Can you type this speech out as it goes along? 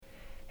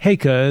Hey,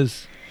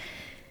 cuz.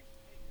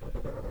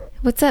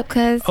 What's up,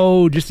 cuz?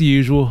 Oh, just the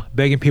usual.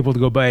 Begging people to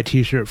go buy a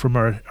t-shirt from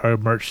our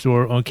merch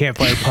store on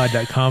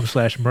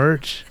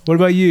campfirepod.com/merch. What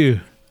about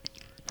you?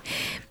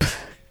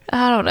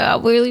 I don't know.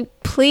 Really,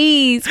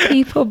 please,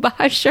 people,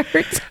 buy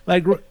shirts.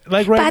 Like right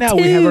Buy now,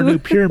 we have our two. new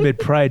Pyramid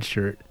Pride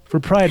shirt for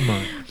Pride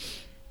Month.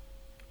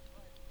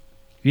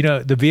 You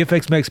know, the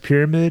VFX Max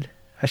Pyramid?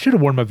 I should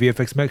have worn my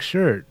VFX Max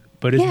shirt,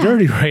 but it's Yeah.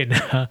 dirty right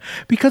now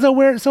because I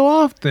wear it so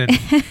often.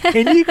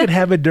 And you could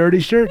have a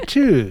dirty shirt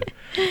too.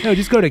 No,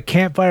 just go to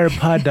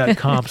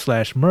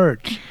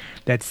campfirepod.com/merch.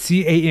 That's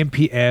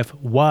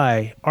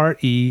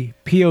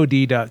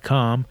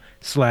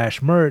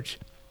campfyrepod.com/merch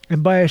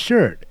and buy a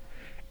shirt.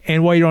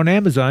 And while you're on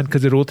Amazon,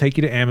 because it will take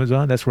you to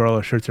Amazon, that's where all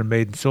our shirts are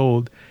made and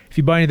sold. If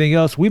you buy anything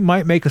else, we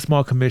might make a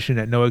small commission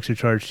at no extra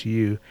charge to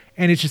you.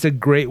 And it's just a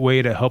great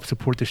way to help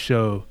support the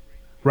show.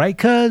 Right,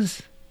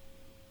 cuz?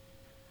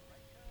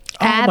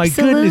 Oh my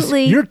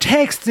Absolutely. goodness. You're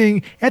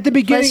texting at the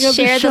beginning Let's of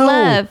the share show. the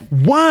love.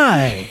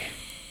 Why?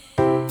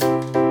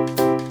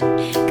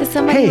 Because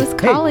somebody was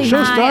calling.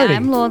 show Hi, starting.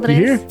 I'm Lourdes.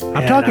 You hear?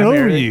 I'm talking over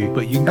Eric, you.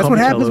 but you can That's call what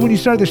me happens Cello. when you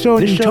start the show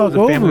and This you show talk is a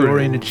over it.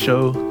 family-oriented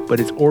show, but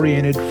it's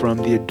oriented from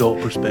the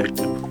adult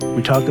perspective.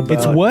 We talk about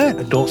It's what?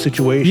 adult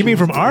situations. You mean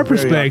from our Very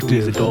often perspective?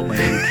 use adult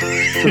language.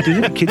 So if there's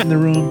any kids in the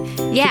room,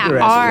 Yeah, kick their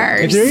asses out. ours.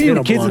 If there are They any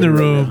don't kids in the belong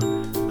here room, right now.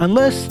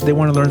 Unless they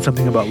want to learn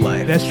something about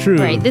life. that's true.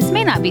 Right. This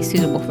may not be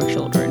suitable for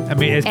children. I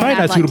mean, it's And probably I'd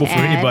not like suitable to for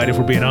add, anybody if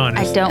we're being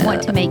honest. I don't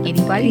want to make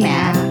anybody Yeah.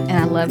 mad, and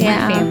I love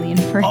Yeah. my family and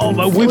friends. Oh,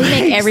 but We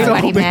make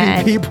everybody so many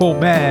mad. people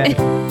mad.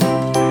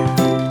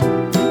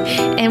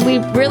 And we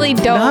really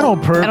don't. Not on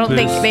I don't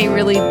think purpose. they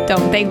really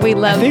don't think we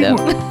love them.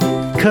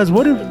 Because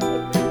what if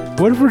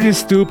we're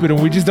just stupid and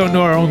we just don't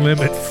know our own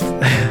limits?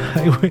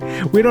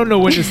 we don't know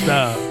when to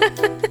stop.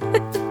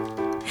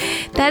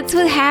 That's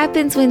what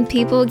happens when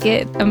people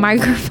get a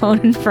microphone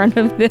in front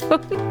of them.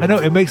 I know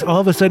it makes all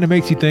of a sudden it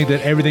makes you think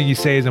that everything you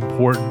say is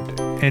important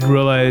and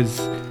realize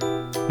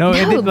no.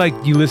 And then like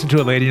you listen to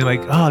it later and you're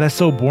like, oh, that's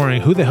so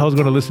boring. Who the hell's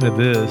going to listen to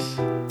this?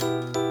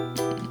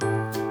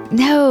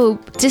 No,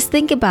 just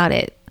think about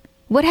it.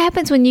 What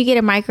happens when you get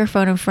a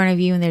microphone in front of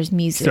you and there's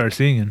music? Start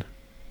singing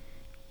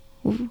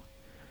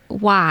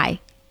Why?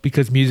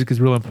 because music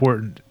is real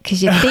important.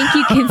 Because you think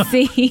you can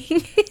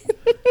sing.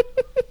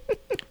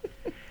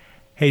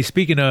 Hey,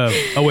 speaking of,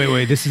 oh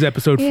wait, this is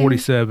episode Yeah.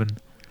 47.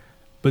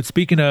 But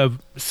speaking of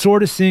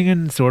sort of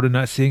singing, sort of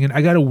not singing,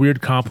 I got a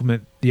weird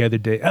compliment the other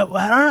day. I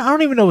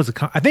don't even know it was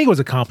I think it was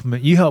a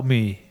compliment. You help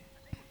me.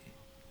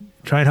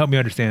 Try and help me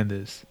understand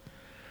this.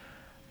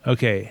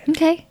 Okay.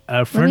 Okay.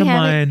 A friend of have it.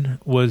 mine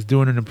was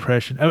doing an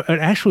impression,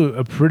 actually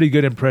a pretty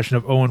good impression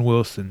of Owen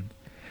Wilson.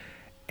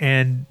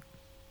 And,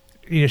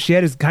 you know, she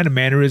had his kind of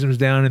mannerisms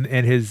down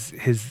and his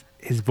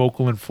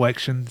vocal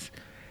inflections.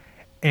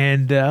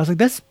 And I was like,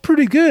 that's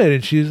pretty good.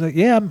 And she was like,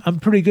 yeah, I'm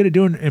pretty good at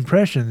doing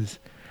impressions.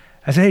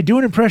 I said, hey, do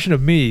an impression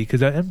of me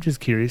because I'm just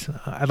curious.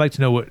 I'd like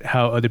to know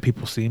how other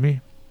people see me.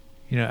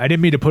 You know, I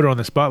didn't mean to put her on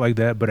the spot like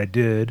that, but I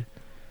did.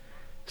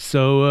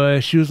 So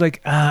she was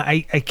like,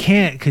 I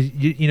can't because,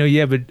 you know,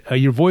 you have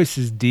your voice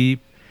is deep.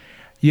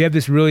 You have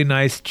this really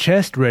nice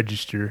chest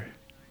register.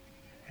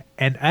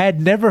 And I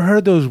had never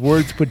heard those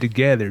words put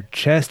together,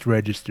 chest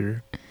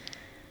register.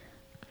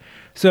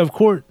 So, of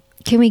course,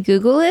 Can we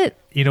Google it?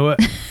 you know what?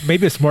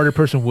 Maybe a smarter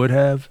person would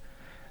have.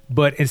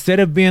 But instead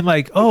of being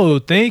like, oh,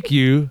 thank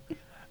you,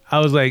 I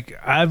was like,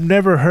 I've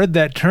never heard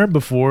that term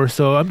before,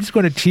 so I'm just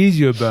going to tease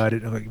you about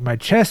it. I'm like, my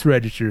chest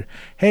register.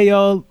 Hey,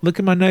 y'all, look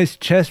at my nice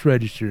chest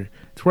register.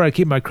 It's where I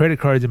keep my credit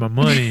cards and my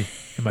money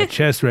in my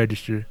chest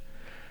register.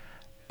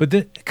 But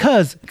then,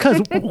 cuz,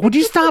 would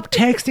you stop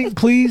texting,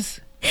 please?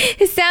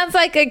 It sounds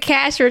like a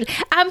cash register.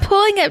 I'm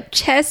pulling up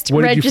chest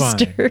What did you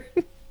register.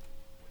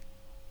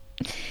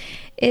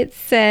 It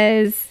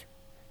says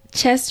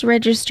chest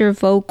register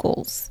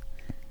vocals.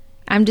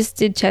 I'm just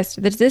did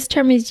chest. This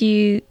term is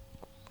used.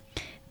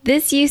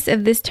 This use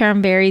of this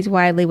term varies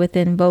widely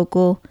within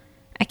vocal.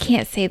 I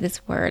can't say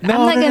this word. I'm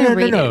not going to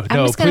read it.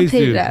 I'm just going to please put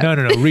do. it up.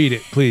 No, read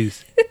it,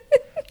 please.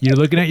 You're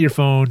looking at your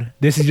phone.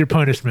 This is your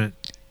punishment.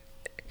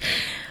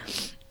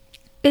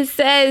 It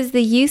says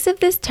the use of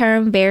this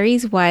term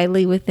varies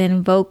widely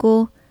within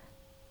vocal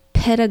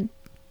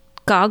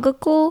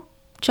pedagogical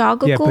Yeah,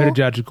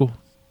 pedagogical.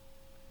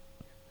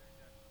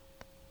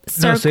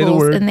 circles, say the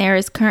word. and there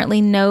is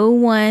currently no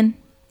one.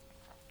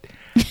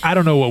 I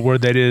don't know what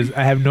word that is.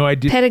 I have no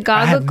idea. I have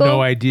Pedagogical?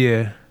 no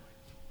idea.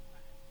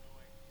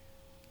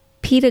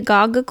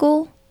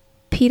 Pedagogical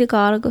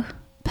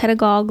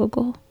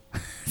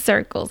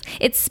circles.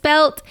 It's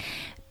spelt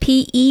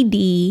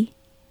PEDAGOGICAL.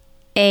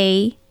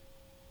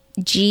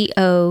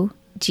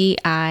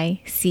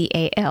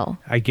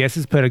 I guess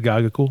it's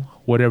pedagogical,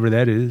 whatever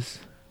that is.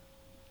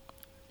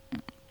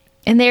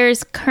 And there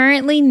is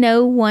currently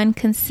no one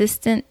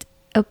consistent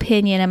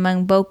opinion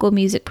among vocal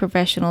music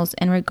professionals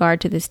in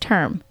regard to this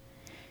term.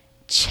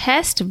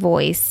 Chest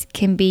voice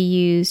can be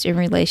used in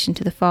relation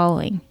to the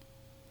following: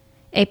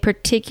 a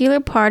particular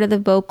part of the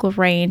vocal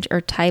range or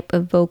type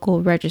of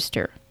vocal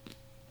register.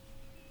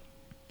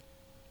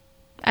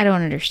 I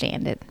don't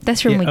understand it.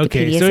 That's from Yeah, Wikipedia.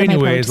 okay, so Somebody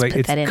probably anyways, just like put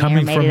it's that in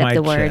coming there from and my made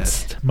up the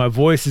words. chest. My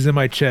voice is in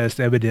my chest,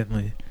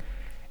 evidently.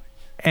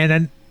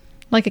 And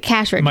Like a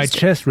cash register. my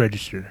chest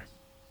register.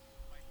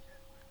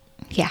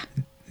 Yeah.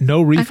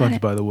 No got refunds,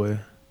 it. by the way.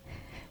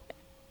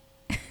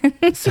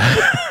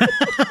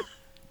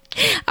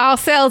 All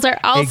sales are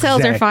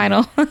Exactly.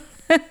 final.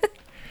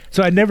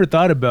 So I never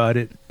thought about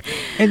it.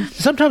 And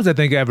sometimes I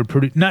think I have a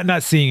pretty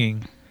not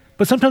singing,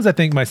 but sometimes I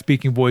think my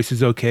speaking voice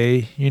is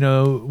okay. You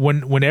know,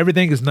 when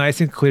everything is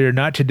nice and clear.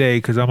 Not today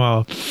because I'm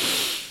all.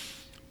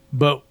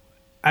 But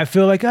I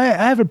feel like I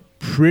have a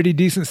pretty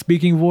decent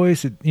speaking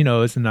voice.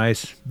 It's a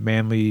nice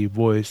manly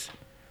voice.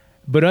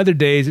 But other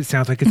days it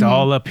sounds like it's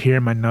all up here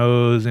in my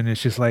nose, and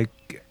it's just like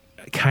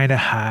kind of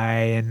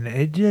high, and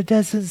it just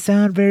doesn't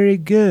sound very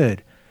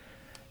good.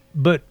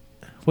 But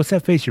what's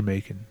that face you're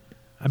making?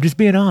 I'm just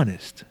being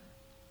honest.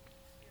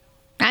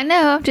 I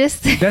know. I'm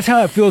just. That's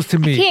how it feels to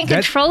me. I can't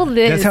control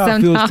this. That's how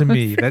it feels to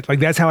sometimes. me.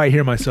 That's how I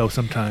hear myself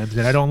sometimes,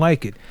 and I don't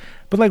like it.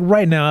 But like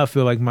right now, I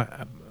feel like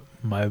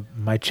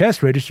my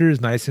chest register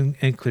is nice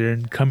and clear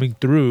and coming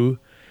through,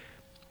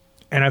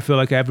 and I feel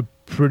like I have a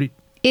pretty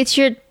It's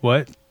your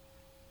what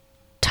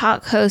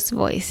talk host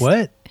voice.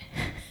 what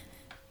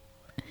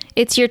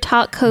It's your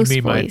talk you host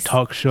mean my voice.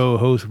 talk show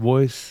host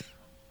voice?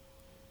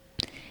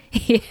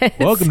 Yes.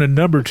 Welcome to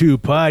Number 2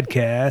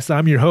 Podcast.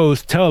 I'm your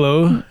host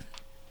Tello.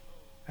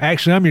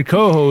 Actually, I'm your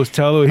co-host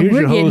Tello. Here's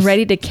We're your getting host.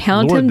 ready to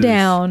count them Lourdes.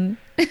 down.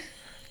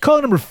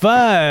 Call number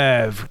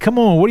 5. Come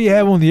on, what do you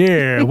have on the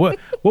air? What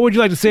would you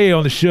like to say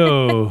on the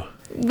show?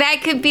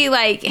 That could be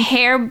like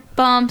hair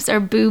bumps or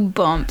boob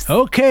bumps.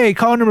 Okay,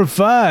 call number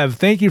 5.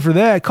 Thank you for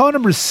that. Call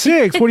number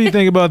 6. What do you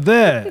think about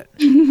that?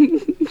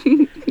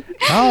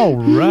 All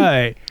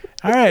right.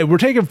 We're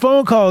taking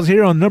phone calls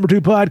here on Number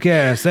 2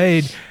 Podcast.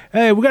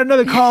 Hey, we got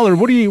another caller.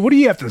 What do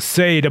you have to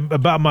say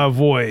about my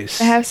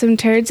voice? I have some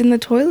turds in the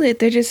toilet.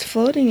 They're just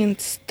floating and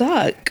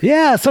stuck.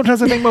 Yeah,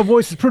 sometimes I think my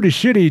voice is pretty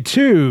shitty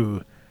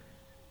too.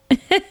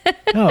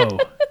 Oh.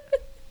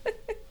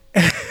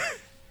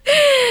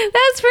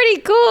 That's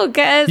pretty cool,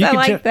 guys. You I can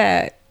like tell-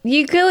 that.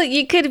 You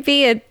could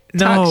be a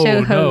talk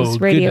show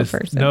host, radio goodness,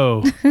 person.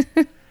 No.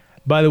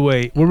 By the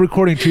way, we're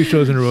recording 2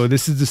 shows in a row.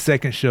 This is the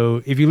second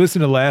show. If you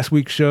listen to last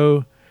week's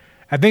show,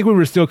 I think we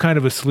were still kind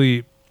of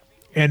asleep,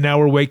 and now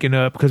we're waking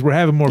up because we're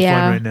having more Yeah.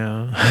 fun right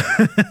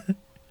now.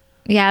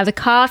 Yeah, the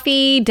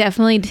coffee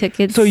definitely took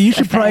its So you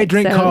should probably effect,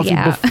 drink so, coffee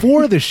yeah.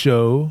 before the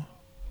show,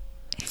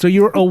 so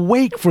you're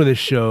awake for the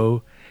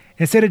show,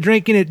 instead of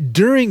drinking it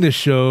during the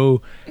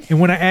show. And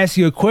when I ask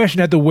you a question,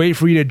 I have to wait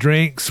for you to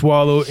drink,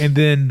 swallow, and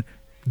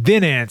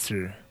then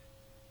answer.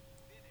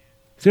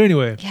 So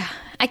anyway, Yeah,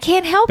 I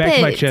can't help back it.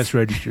 to my chest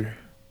register,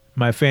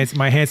 my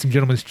handsome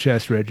gentleman's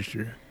chest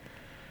register.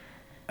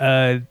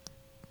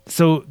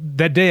 So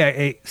that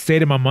day I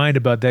stayed in my mind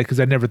about that because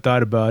I never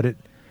thought about it,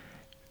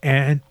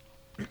 and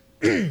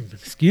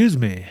excuse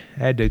me, I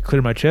had to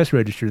clear my chest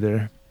register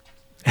there.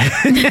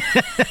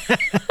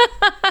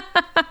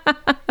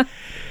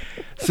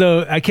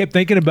 So I kept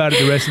thinking about it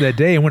the rest of that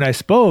day, and when I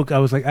spoke, I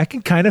was like, I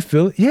can kind of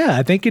feel it. Yeah,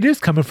 I think it is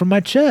coming from my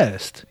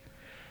chest.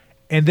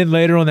 And then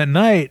later on that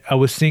night, I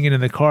was singing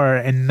in the car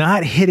and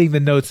not hitting the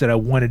notes that I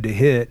wanted to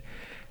hit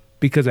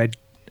because I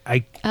I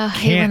can't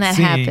hate when that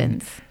sing.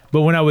 happens.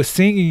 But when I was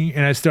singing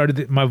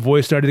and my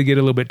voice started to get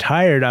a little bit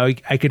tired, I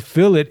could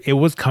feel it. It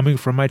was coming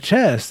from my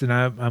chest, and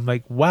I'm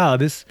like, wow,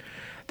 this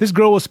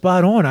girl was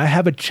spot on. I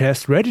have a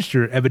chest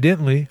register,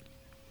 evidently,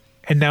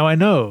 and now I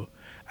know.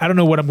 I don't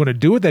know what I'm going to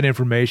do with that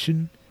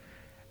information,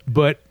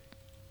 but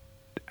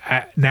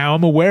now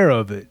I'm aware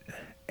of it.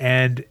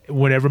 And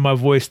whenever my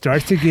voice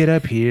starts to get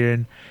up here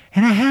and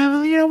I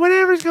have,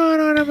 whatever's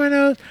going on in my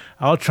nose,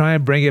 I'll try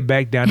and bring it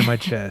back down to my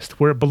chest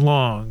where it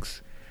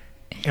belongs.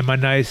 And my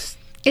nice,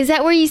 Is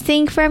that where you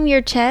sing from your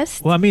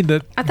chest? well, I mean,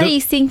 I thought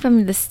you sing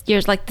from the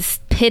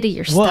pit of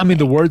your stomach. well, I mean,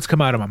 the words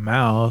come out of my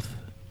mouth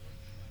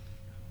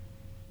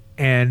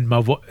and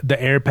the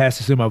air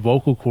passes through my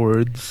vocal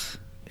cords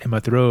in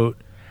my throat.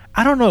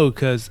 I don't know,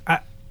 because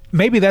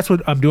maybe that's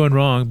what I'm doing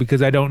wrong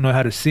because I don't know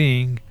how to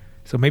sing.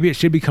 So maybe it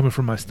should be coming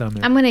from my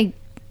stomach. I'm gonna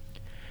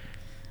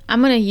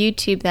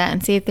YouTube that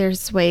and see if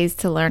there's ways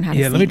to learn how to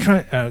sing. Let me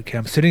try. Okay,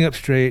 I'm sitting up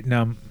straight.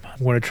 Now I'm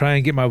going to try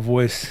and get my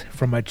voice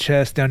from my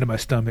chest down to my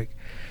stomach.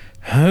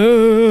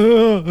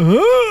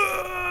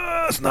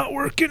 It's not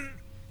working.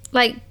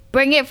 Like,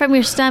 bring it from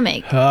your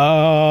stomach.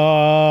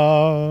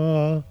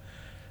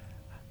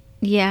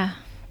 Yeah. You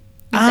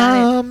got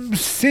it. I'm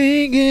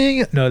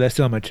singing. No, that's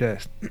still on my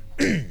chest.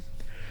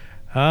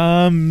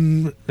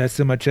 That's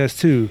in my chest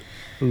too.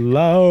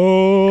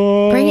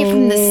 Loud. Bring it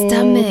from the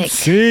stomach.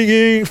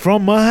 Singing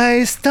from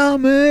my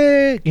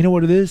stomach. You know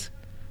what it is?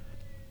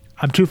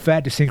 I'm too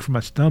fat to sing from my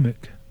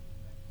stomach.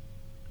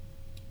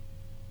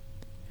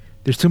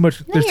 There's too much.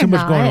 No, There's too you're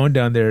much going not. on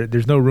down there.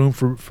 There's no room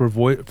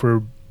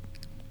for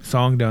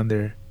song down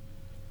there.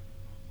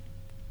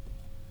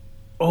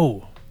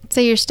 Oh. So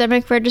your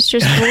stomach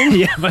register's full?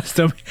 Yeah, my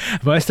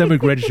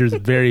stomach register is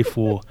very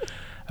full.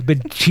 I've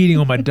been cheating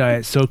on my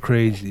diet so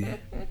crazy.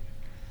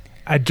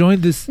 I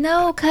joined this.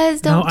 No,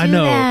 cuz don't I do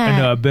know. that. I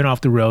know. I've been off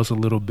the rails a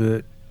little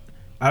bit.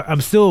 I'm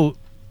still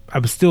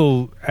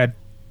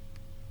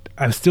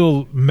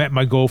met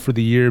my goal for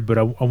the year, but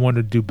I want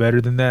to do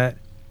better than that.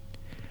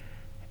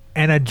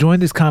 And I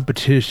joined this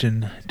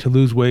competition to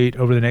lose weight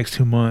over the next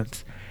 2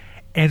 months.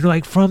 And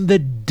like from the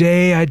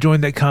day I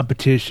joined that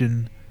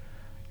competition,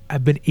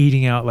 I've been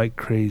eating out like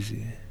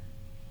crazy.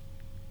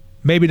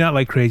 Maybe not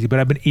like crazy, but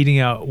I've been eating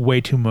out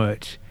way too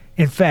much.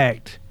 In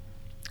fact,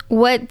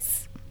 Go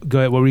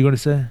ahead. What were you going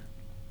to say?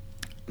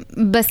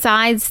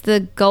 Besides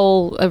the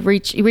goal of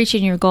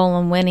reaching your goal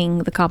and winning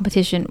the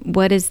competition,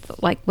 what's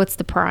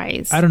the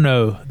prize? I don't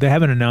know. They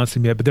haven't announced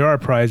them yet, but there are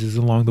prizes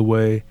along the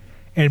way.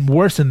 And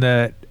worse than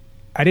that,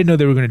 I didn't know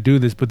they were going to do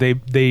this, but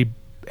they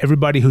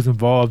everybody who's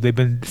involved, they've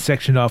been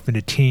sectioned off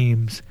into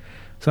teams.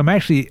 So I'm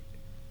actually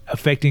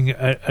affecting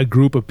a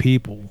group of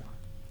people.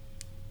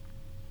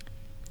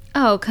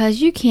 Oh,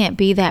 because you can't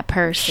be that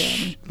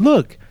person.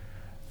 Look,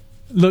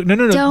 no.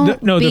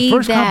 Don't The be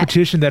first that-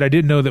 competition that I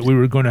didn't know that we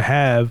were going to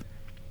have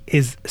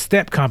is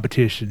step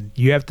competition.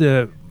 You have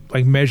to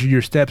like measure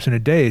your steps in a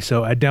day.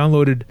 So I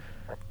downloaded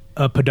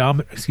a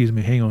pedometer. Excuse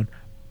me, hang on.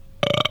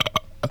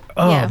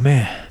 Oh Yeah.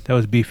 man, that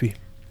was beefy.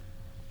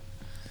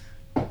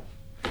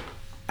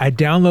 I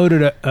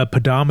downloaded a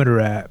pedometer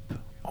app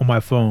on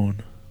my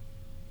phone.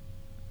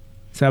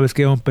 Sabe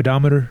scale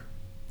pedometer?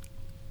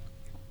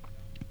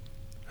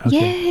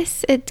 Okay.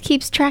 Yes, it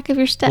keeps track of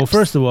your steps. Well,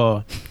 first of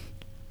all,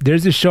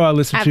 there's a show I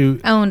listen I've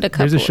to. owned a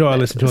couple. There's a show of I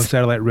listen to on those.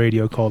 satellite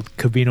radio called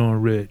Cavino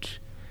and Rich.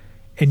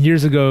 And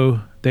years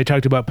ago, they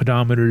talked about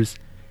pedometers.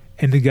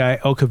 And the guy,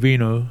 El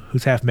Cavino,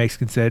 who's half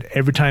Mexican, said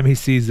every time he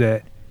sees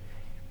that,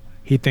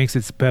 he thinks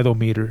it's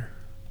pedometer.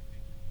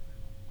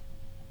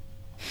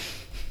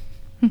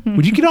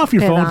 Would you get off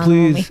your phone,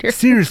 please? Pedometer.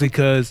 Seriously,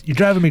 cuz you're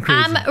driving me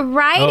crazy. I'm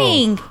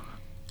writing. Oh.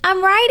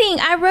 I'm writing.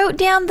 I wrote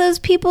down those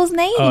people's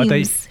names Oh, I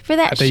thought for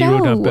that I thought show. you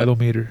wrote down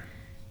pedometer.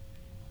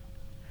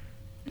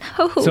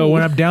 No. So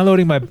when I'm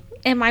downloading my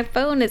and my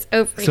phone is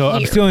over So here.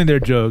 I'm stealing their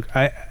joke.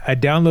 I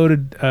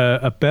downloaded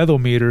a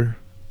pedometer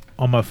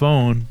on my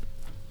phone.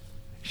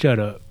 Shut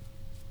up.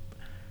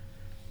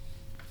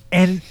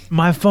 And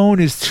my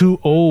phone is too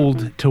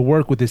old to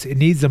work with this. It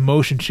needs a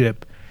motion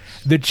chip.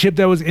 The chip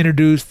that was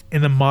introduced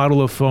in the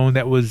model of phone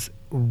that was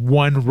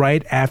one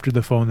right after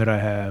the phone that I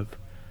have.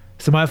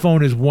 So my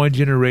phone is one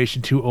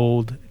generation too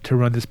old to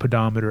run this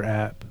pedometer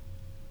app.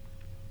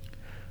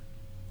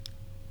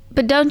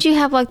 But don't you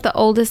have like the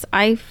oldest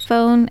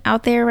iPhone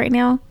out there right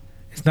now?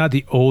 It's not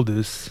the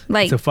oldest.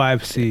 Like- it's a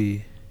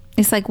 5C.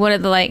 It's like one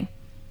of the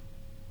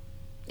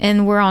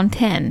and we're on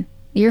 10.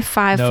 You're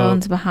 5 No.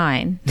 phones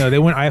behind. No, they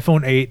went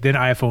iPhone 8, then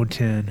iPhone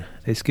 10.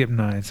 They skipped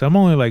 9. So I'm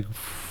only like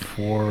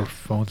 4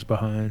 phones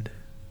behind.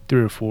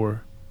 3 or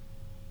 4.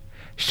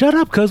 Shut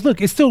up, cuz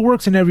look, it still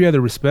works in every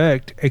other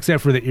respect,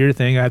 except for the ear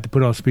thing. I have to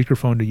put on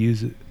speakerphone to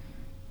use it.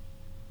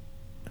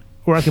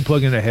 Or I can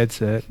plug in a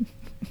headset.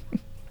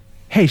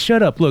 Hey,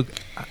 shut up. Look,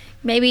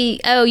 Maybe,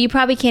 you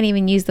probably can't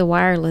even use the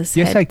wireless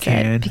Yes, I headset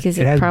can. because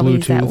It it has probably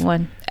is that Bluetooth.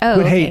 one. Oh,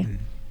 quit okay. hating.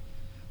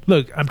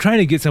 Look, I'm trying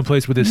to get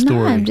someplace with this No,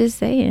 story. I'm just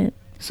saying.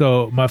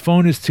 So my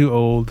phone is too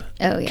old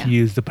Oh, yeah. to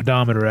use the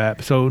pedometer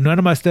app. So none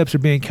of my steps are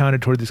being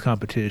counted toward this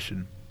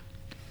competition.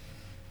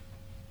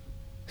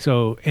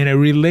 So in a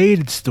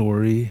related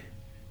story,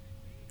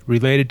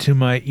 related to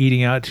my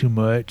eating out too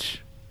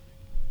much,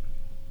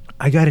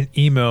 I got an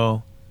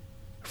email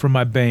from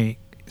my bank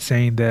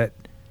saying that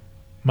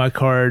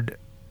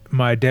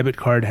my debit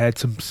card had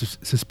some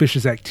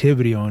suspicious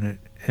activity on it,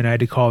 and I had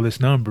to call this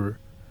number.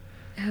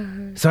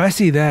 So I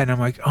see that, and I'm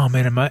like, "Oh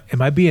man,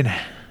 am I being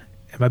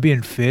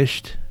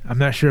phished? I'm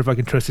not sure if I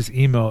can trust this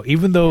email,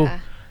 even though Yeah.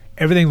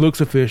 everything looks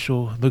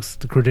official, the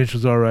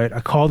credentials are all right." I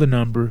call the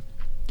number,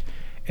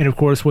 and of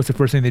course, what's the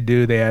first thing they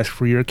do? They ask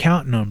for your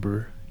account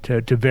number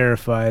to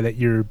verify that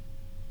you're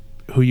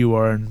who you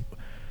are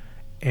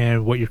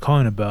and what you're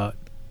calling about.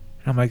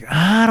 And I'm like,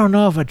 I don't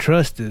know if I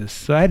trust this.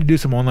 So I had to do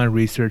some online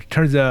research.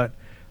 Turns out,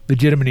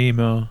 legitimate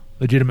email,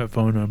 legitimate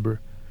phone number.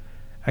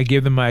 I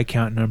give them my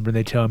account number, and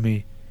they tell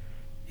me,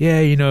 yeah,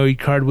 your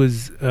card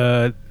was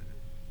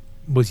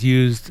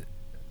used.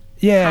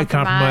 Yeah,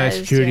 compromised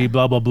security, yeah.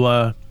 blah, blah,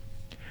 blah.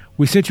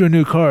 We sent you a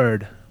new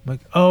card. I'm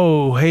like,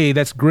 oh, hey,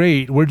 that's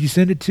great. Where'd you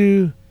send it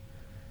to?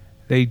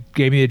 They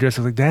gave me the address.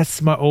 I was like,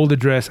 that's my old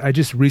address. I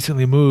just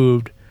recently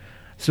moved.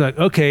 So like,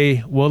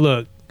 okay, well,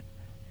 look,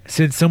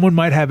 since someone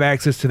might have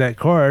access to that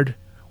card,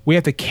 we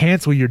have to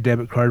cancel your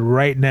debit card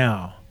right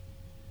now.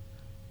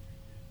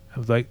 I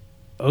was like,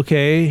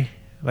 okay,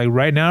 like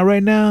right now?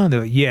 And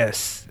they're like,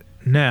 yes,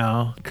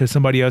 now, because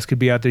somebody else could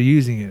be out there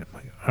using it. I'm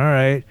like, all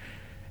right.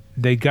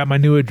 They got my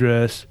new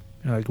address.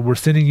 They're like, we're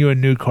sending you a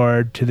new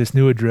card to this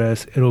new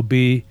address. It'll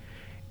be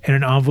in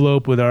an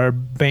envelope with our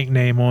bank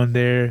name on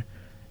there.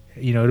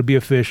 It'll be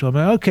official. I'm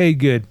like, okay,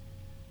 good.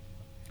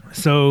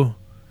 So,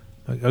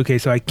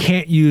 so I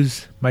can't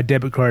use my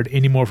debit card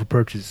anymore for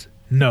purchases.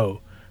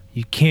 No,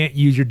 you can't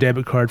use your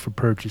debit card for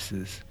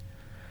purchases.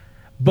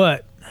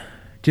 But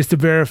just to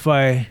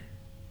verify,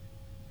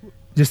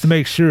 just to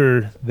make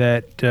sure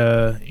that,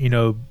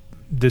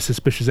 the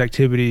suspicious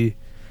activity.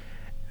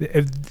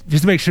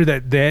 Just to make sure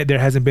that there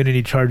hasn't been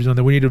any charges on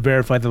there, we need to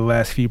verify the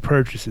last few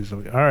purchases.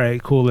 I'm like, all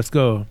right, cool, let's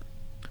go.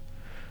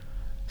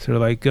 So they're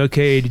like,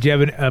 okay, did you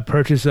have a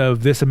purchase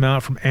of this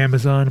amount from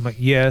Amazon? I'm like,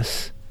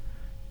 yes.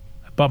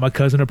 I bought my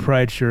cousin a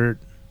Pride shirt.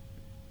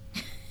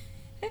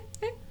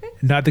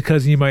 Not the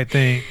cousin you might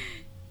think.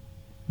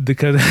 The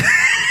cousin.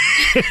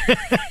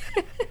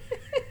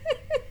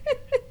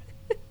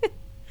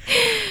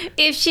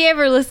 If she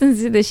ever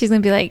listens to this, she's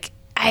going to be like,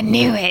 I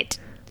knew it.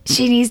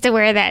 She needs to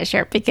wear that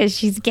shirt because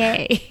she's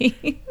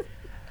gay.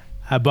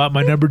 I bought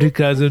my number 2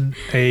 cousin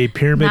a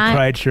Pyramid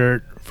Pride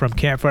shirt from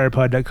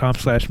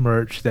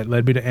campfirepod.com/merch that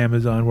led me to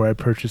Amazon where I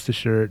purchased the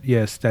shirt.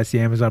 Yes, that's the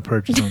Amazon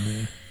purchase on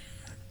there.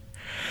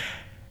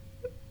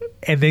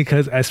 And then,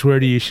 because I swear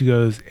to you, she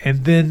goes,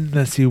 and then,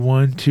 let's see,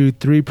 1, 2,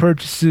 3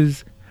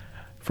 purchases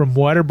from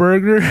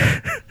Whataburger.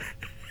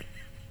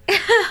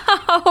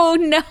 Oh,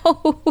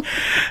 no.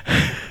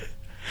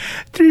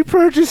 3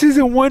 purchases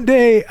in one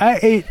day. I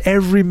ate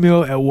every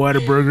meal at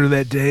Whataburger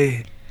that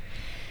day.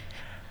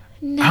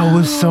 No. I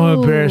was so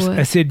embarrassed.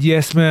 I said,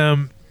 yes,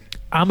 ma'am.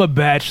 I'm a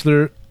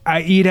bachelor.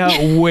 I eat out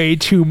way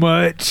too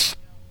much.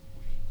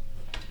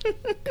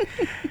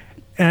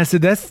 And I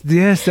said,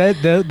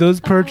 those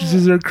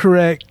purchases are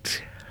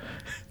correct.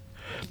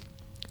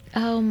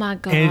 Oh, my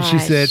gosh. And she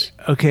said,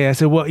 okay. I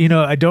said, well,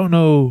 I don't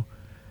know.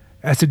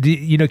 I said,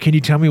 can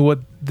you tell me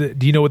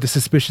do you know what the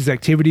suspicious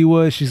activity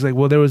was? She's like,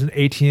 well, there was an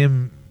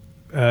ATM.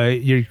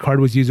 Your card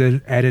was used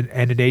at an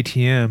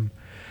ATM.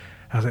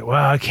 I was like,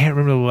 wow, I can't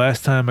remember the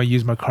last time I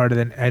used my card at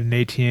an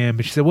ATM.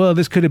 And she said, well,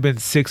 this could have been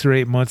 6 or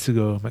 8 months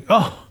ago. I'm like,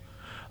 oh,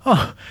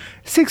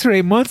 6 or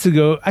 8 months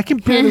ago? I can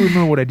barely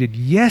remember what I did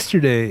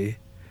yesterday.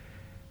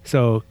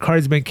 So,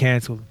 card's been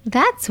canceled.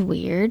 That's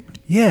weird.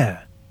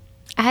 Yeah.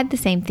 I had the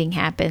same thing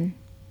happen.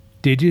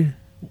 Did you?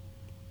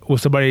 Well,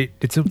 somebody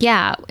did some?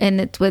 Yeah,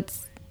 and it's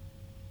what's...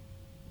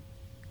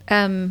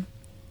 I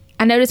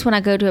notice when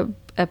I go to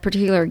a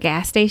particular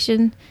gas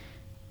station,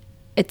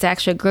 it's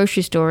actually a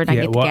grocery store, and I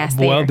get the gas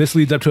there. Well, this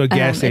leads up to a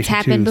gas station, it's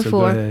happened too,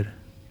 before. So go ahead.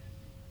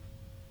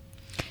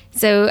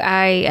 So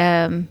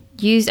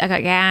I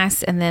got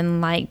gas, and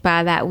then like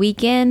by that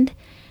weekend,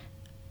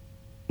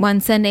 one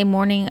Sunday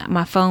morning,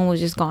 my phone was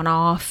just gone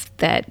off,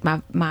 that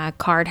my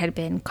card had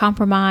been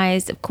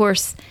compromised. Of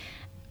course,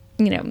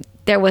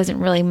 there wasn't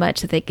really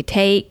much that they could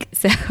take.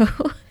 So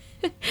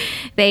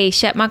they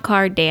shut my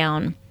card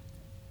down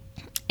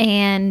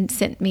and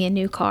sent me a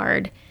new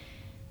card.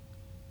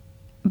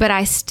 But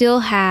I still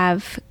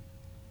have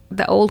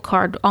the old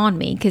card on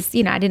me because,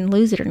 I didn't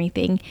lose it or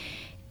anything.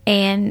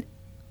 And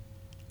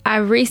I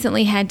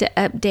recently had to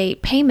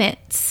update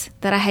payments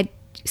that I had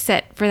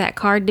set for that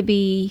card to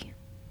be...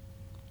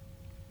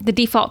 The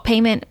default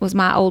payment was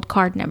my old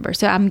card number.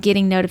 So I'm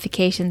getting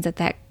notifications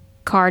that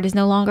card is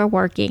no longer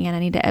working and I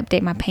need to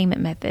update my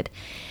payment method.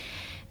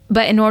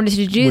 But in order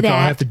to do that,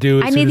 I have to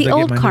do I need the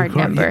old card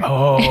number.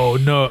 Oh,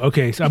 no.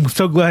 Okay. So I'm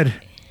so glad. All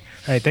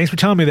right. Thanks for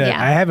telling me that.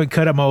 Yeah. I haven't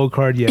cut up my old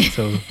card yet.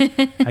 So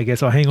I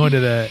guess I'll hang on to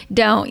that.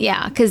 Don't.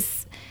 Yeah.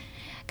 Because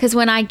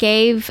when I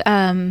gave,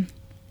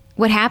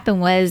 what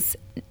happened was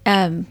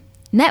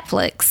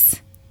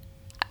Netflix,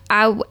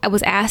 I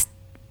was asked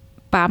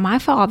by my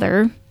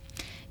father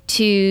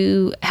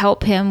to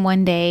help him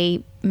one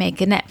day make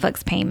a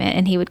Netflix payment,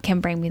 and he would come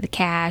bring me the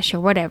cash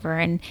or whatever.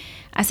 And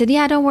I said,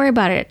 yeah, don't worry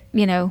about it,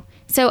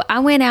 So I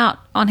went out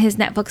on his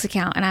Netflix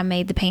account and I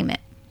made the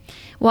payment.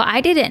 Well, I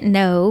didn't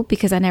know,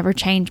 because I never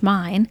changed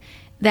mine,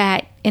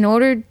 that in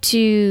order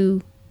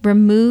to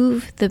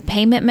remove the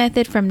payment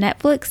method from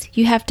Netflix,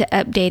 you have to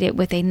update it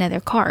with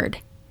another card.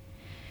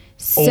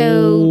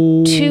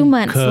 So 2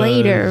 months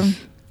later,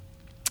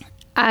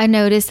 I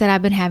noticed that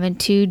I've been having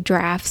 2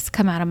 drafts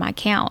come out of my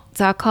account.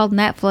 So I called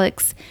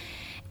Netflix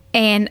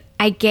and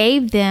I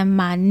gave them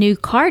my new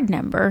card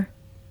number,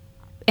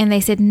 and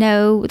they said,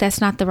 no,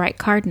 that's not the right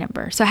card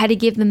number. So I had to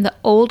give them the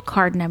old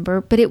card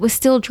number, but it was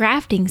still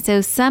drafting. So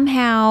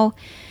somehow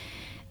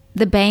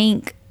the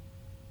bank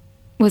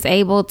was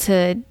able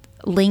to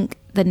link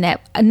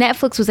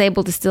Netflix was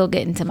able to still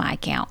get into my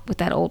account with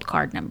that old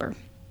card number.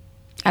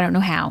 I don't know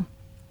how,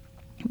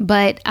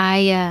 but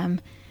I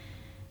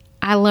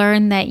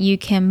learned that you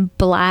can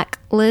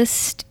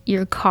blacklist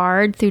your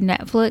card through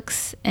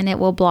Netflix and it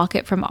will block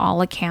it from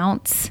all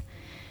accounts.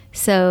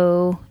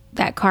 So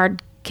that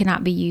card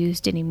cannot be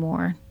used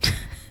anymore.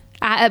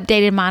 I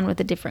updated mine with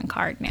a different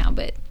card now,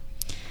 but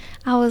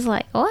I was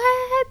like,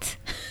 what?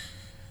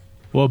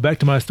 Well, back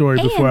to my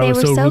story before I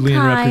was so rudely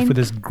interrupted for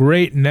this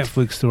great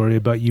Netflix story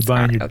about you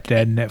buying your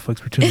dad Netflix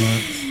for 2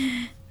 months.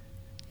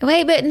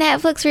 Wait, but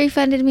Netflix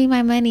refunded me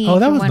my money. Oh,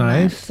 that was 1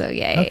 nice. month, so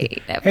yay,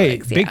 Okay. Netflix,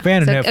 Hey, big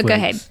fan of Netflix. Go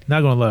ahead.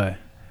 Not gonna lie,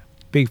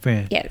 big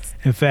fan. Yes.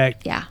 In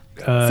fact, Yeah.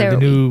 the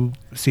new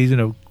season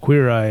of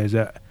Queer Eye is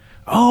that.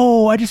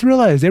 Oh, I just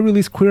realized they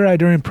released Queer Eye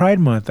during Pride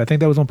Month. I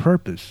think that was on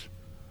purpose.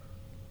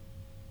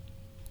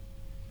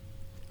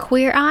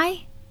 Queer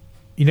Eye?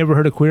 You never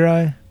heard of Queer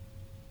Eye?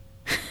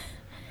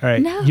 All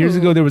right. No. Years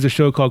ago, there was a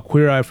show called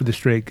Queer Eye for the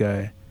Straight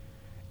Guy,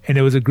 and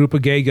it was a group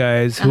of gay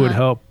guys who would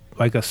help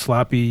like a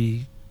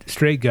sloppy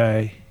straight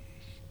guy,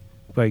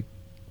 like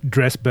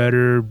dress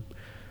better,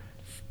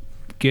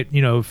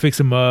 fix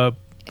him up,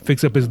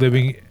 fix up his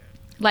living.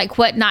 Like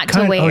what not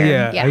to wear. Oh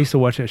yeah, I used to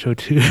watch that show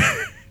too.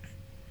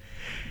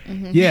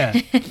 Yeah.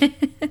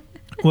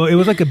 Well, it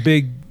was like a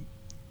big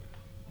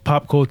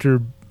pop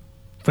culture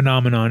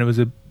phenomenon. It was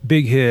a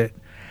big hit.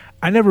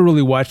 I never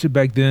really watched it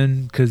back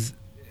then because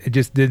it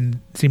just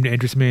didn't seem to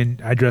interest me,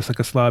 and I dress like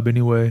a slob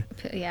anyway.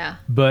 Yeah.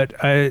 But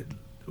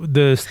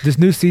this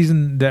new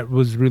season that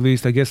was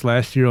released, I guess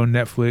last year on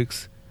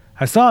Netflix,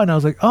 I saw it and I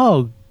was like,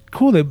 oh,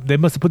 cool. They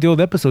must have put the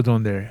old episodes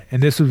on there.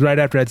 And this was right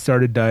after I'd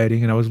started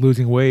dieting and I was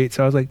losing weight.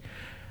 So I was like,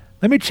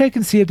 let me check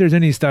and see if there's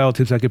any style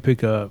tips I could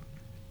pick up.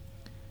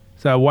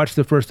 So I watched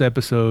the first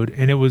episode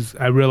and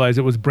I realized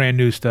it was brand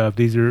new stuff.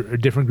 These are a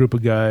different group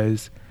of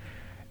guys.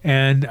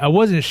 And I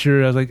wasn't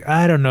sure. I was like,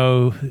 I don't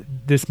know.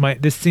 This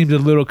seems a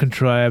little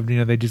contrived.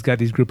 They just got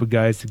these group of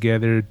guys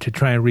together to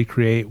try and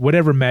recreate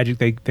whatever magic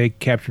they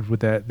captured with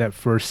that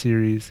first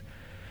series.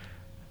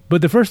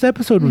 But the first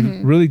episode was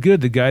really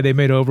good. The guy they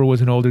made over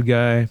was an older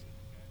guy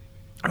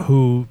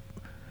who,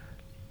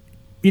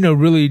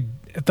 really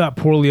thought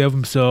poorly of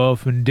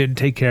himself and didn't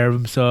take care of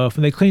himself.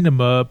 And they cleaned him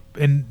up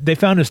and they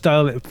found a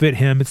style that fit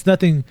him. It's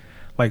nothing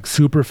like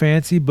super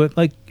fancy, but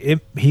like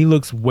he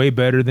looks way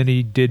better than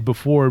he did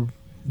before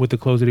with the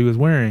clothes that he was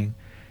wearing.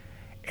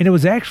 And it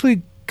was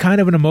actually kind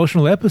of an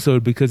emotional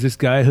episode because this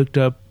guy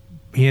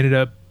he ended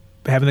up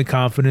having the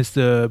confidence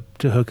to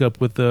hook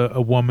up with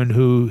a woman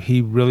who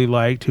he really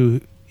liked, who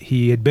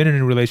he had been in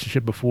a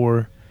relationship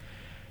before.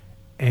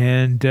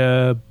 And,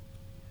 I'm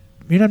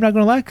not going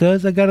to lie,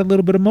 cuz I got a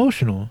little bit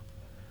emotional.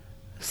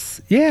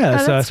 Yeah,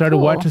 so I started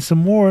watching some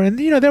more. And,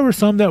 there were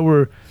some that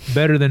were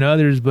better than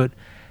others, but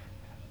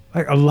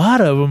like a lot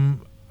of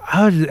them,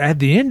 I was at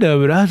the end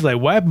of it, I was like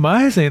wiping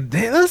my eyes saying,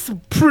 damn, that's a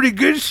pretty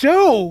good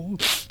show.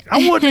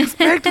 I wasn't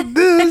expecting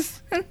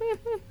this.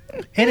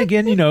 And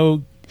again,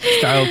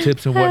 style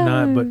tips and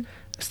whatnot, but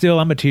still,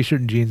 I'm a t-shirt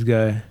and jeans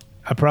guy.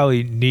 I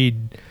probably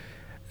need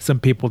some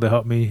people to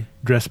help me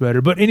dress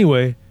better. But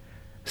anyway,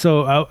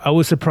 so I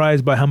was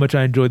surprised by how much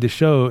I enjoyed the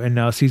show, and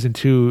now season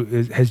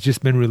 2 has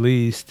just been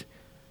released,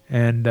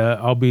 and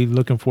I'll be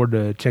looking forward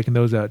to checking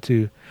those out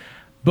too.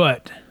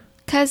 But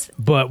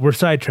we're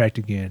sidetracked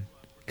again.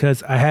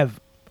 Because I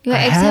have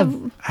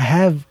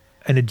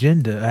an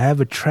agenda. I have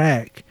a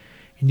track,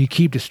 and you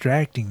keep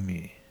distracting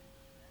me.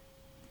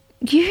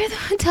 You're the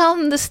one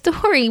telling the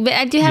story, but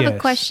I do have a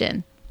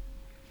question.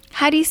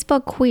 How do you spell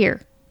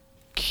queer?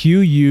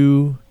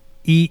 Queer.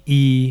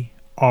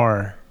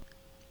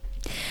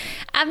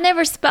 I've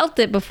never spelt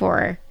it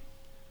before.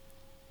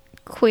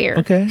 Queer.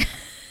 Okay.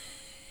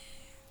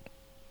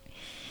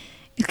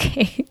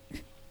 Okay.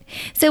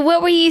 So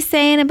what were you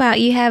saying about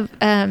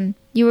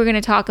you were going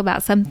to talk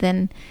about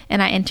something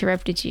and I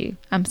interrupted you.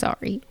 I'm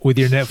sorry. With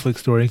your Netflix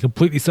story and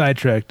completely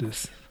sidetracked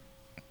us.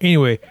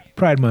 Anyway,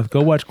 Pride Month.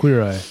 Go watch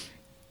Queer Eye.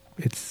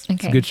 It's a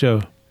good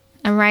show.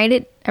 I wrote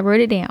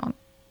it down.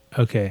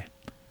 Okay.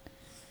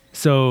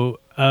 So,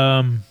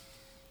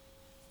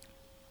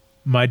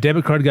 my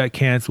debit card got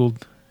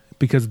canceled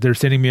because they're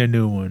sending me a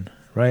new one,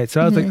 right?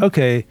 So I was like,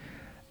 okay,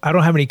 I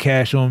don't have any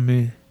cash on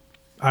me.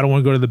 I don't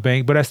want to go to the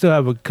bank, but I still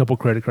have a couple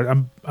credit cards.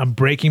 I'm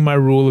breaking my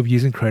rule of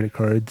using credit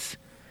cards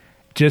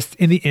just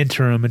in the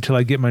interim until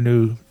I get my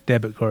new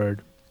debit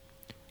card,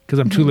 because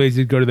I'm too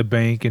lazy to go to the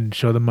bank and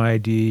show them my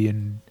ID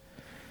and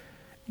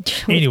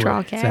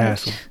anyway, it's a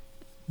hassle.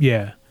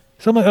 Yeah.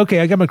 So I'm like, okay,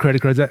 I got my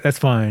credit cards. That's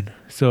fine.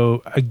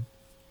 So I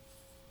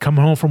come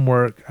home from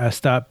work. I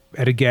stop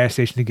at a gas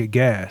station to get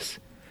gas,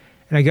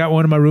 and I got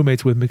one of my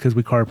roommates with me because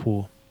we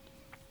carpool.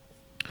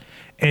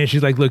 And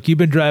she's like, look, you've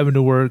been driving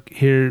to work.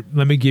 Here,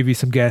 let me give you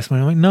some gas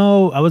money. I'm like,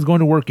 no, I was going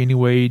to work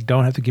anyway. You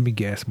don't have to give me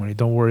gas money.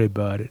 Don't worry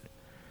about it.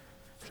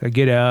 So I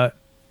get out,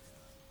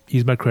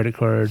 use my credit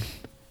card,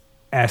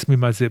 ask me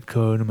my zip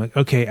code. I'm like,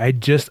 okay, I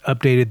just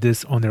updated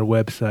this on their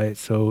website,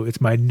 so it's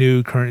my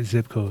new current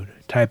zip code.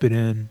 Type it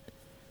in,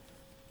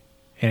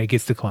 and it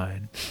gets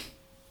declined.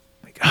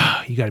 Like,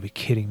 you got to be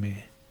kidding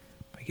me.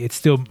 Like, it's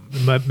still,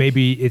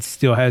 maybe it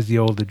still has the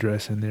old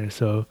address in there.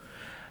 So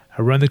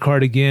I run the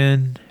card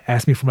again,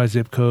 ask me for my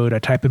zip code. I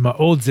type in my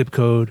old zip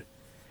code.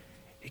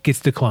 It gets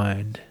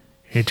declined.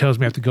 And it tells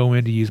me I have to go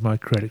in to use my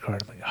credit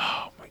card. I'm like,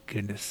 oh my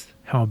goodness,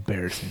 how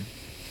embarrassing.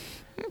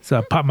 So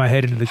I pop my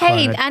head into the car.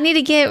 Hey, I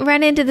need to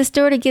run into the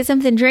store to get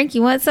something to drink.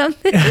 You want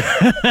something?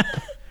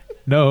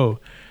 No.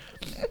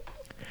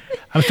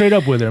 I'm straight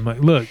up with her. I'm like,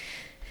 look,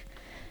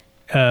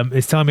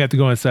 it's telling me I have to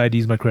go inside to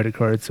use my credit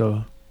card,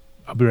 so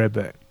I'll be right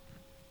back.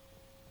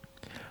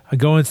 I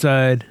go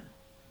inside,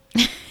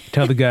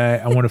 tell the guy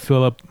I want to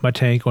fill up my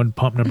tank on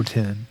pump number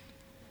 10.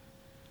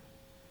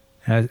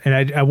 And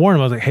I warned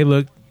him. I was like, hey,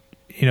 look,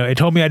 it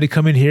told me I had to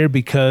come in here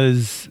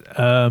because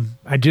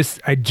I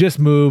just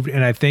moved,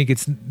 and I think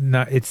it's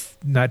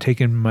not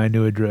taking my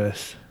new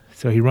address.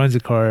 So he runs the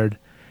card.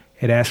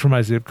 It asks for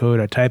my zip code.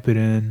 I type it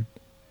in.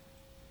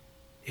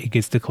 It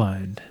gets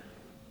declined.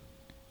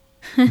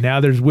 Now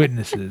there's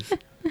witnesses.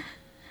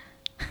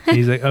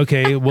 He's like,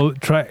 okay, we'll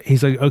try.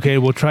 He's like, okay,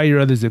 we'll try your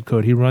other zip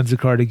code. He runs the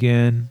card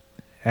again,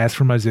 Ask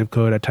for my zip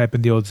code. I type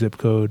in the old zip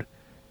code.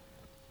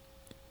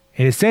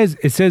 And it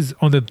says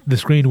on the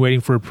screen waiting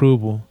for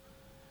approval.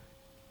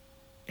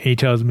 And he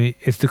tells me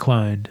it's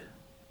declined.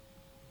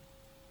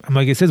 I'm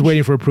like, it says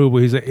waiting for approval.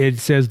 He's like, it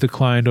says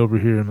declined over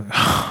here. I'm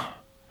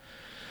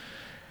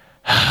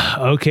like,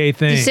 okay,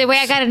 thanks. You say, wait,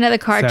 I got another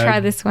card. So Try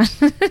this one.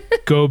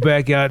 go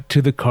back out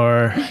to the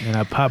car and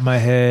I pop my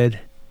head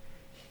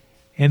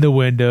in the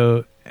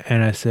window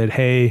and I said,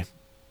 hey,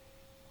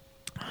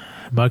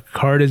 my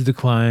card is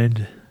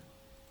declined.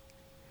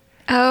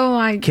 Oh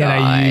my god. Can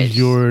I use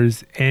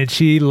yours? And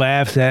she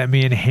laughs at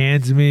me and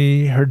hands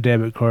me her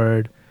debit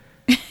card.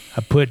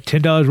 I put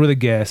 $10 worth of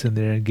gas in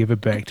there and give it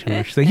back to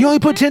her. She's like, you only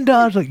put $10?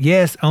 I'm like,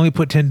 yes, I only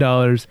put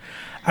 $10.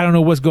 I don't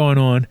know what's going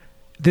on.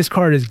 This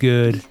card is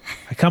good.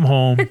 I come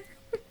home.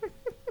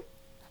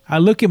 I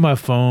look at my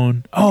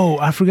phone. Oh,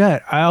 I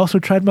forgot. I also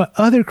tried my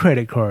other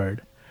credit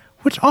card,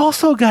 which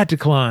also got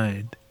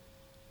declined.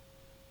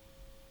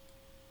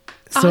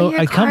 So all your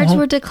I come cards home.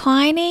 were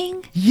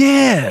declining?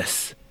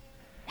 Yes.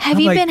 Have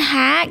I'm you like, been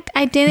hacked?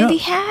 Identity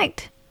No.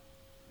 hacked?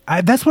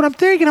 That's what I'm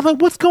thinking. I'm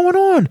like, what's going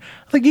on?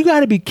 Like, you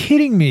got to be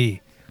kidding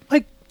me.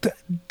 Like,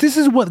 this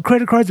is what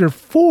credit cards are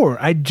for.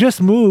 I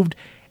just moved,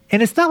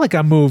 and it's not like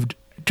I moved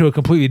to a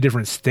completely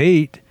different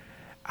state.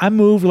 I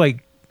moved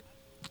like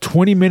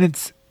 20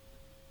 minutes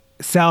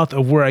south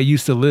of where I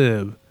used to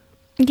live.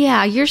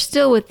 Yeah, you're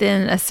still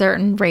within a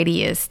certain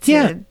radius.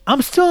 Yeah,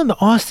 I'm still in the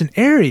Austin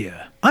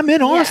area. I'm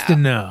in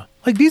Austin now.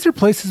 Like, these are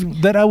places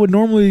that I would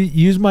normally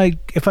use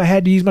if I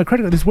had to use my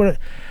credit card. This is where,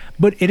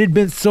 but it had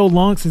been so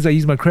long since I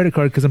used my credit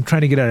card because I'm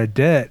trying to get out of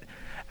debt.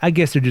 I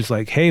guess they're just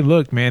like, hey,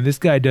 look, man, this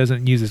guy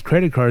doesn't use his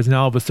credit cards.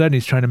 Now all of a sudden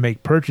he's trying to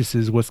make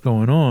purchases. What's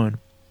going on?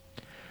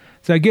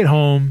 So I get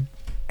home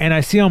and I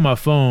see on my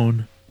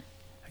phone,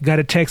 I got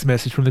a text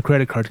message from the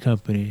credit card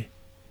company.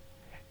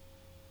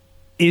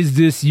 Is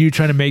this you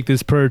trying to make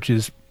this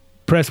purchase?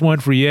 Press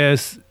 1 for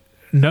yes,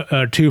 no,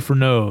 2 for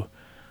no.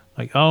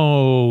 Like,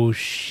 oh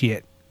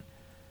shit.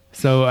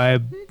 So I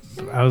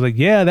was like,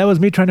 yeah, that was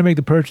me trying to make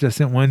the purchase. I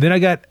sent one. Then I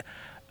got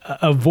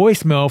a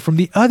voicemail from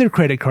the other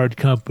credit card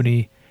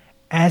company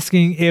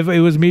asking if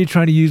it was me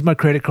trying to use my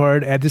credit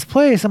card at this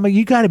place. I'm like,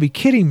 you got to be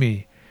kidding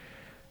me.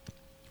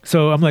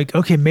 So I'm like,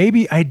 okay,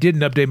 maybe I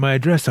didn't update my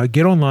address. So I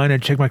get online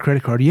and check my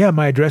credit card. Yeah,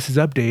 my address is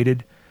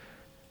updated.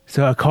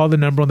 So I call the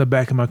number on the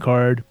back of my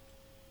card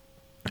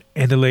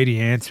and the lady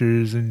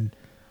answers and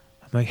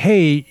I'm like,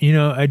 hey,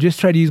 I just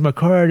tried to use my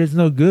card. It's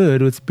no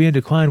good. It's being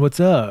declined. What's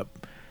up?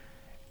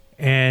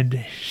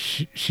 And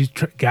she's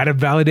got to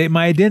validate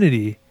my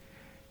identity.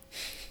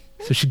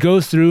 So she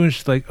goes through and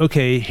she's like,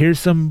 okay,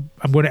 I'm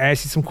going to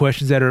ask you some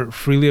questions that are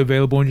freely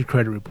available in your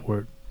credit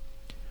report.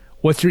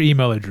 What's your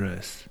email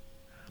address?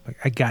 I'm like,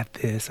 I got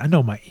this. I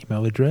know my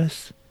email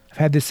address. I've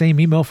had the same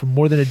email for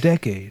more than a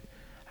decade.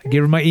 I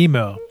give her my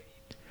email.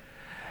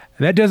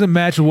 And that doesn't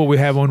match with what we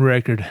have on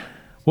record.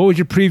 What was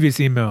your previous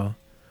email?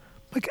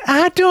 I'm like,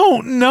 I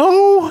don't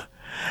know.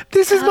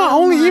 This is my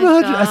only email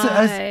address.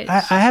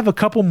 I have a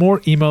couple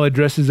more email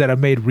addresses that I've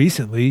made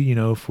recently,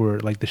 for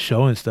like the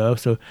show and stuff.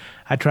 So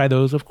I try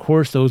those. Of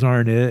course, those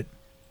aren't it.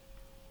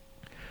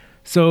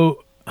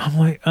 So I'm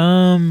like,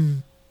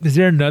 is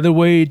there another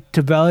way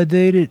to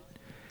validate it?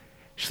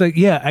 She's like,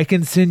 yeah, I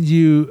can send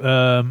you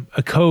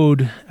a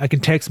code. I can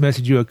text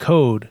message you a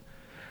code.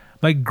 I'm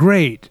like,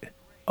 great.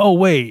 Oh,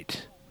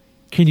 wait.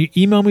 Can you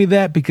email me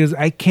that? Because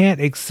I can't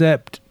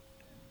get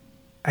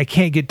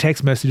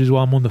text messages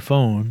while I'm on the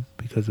phone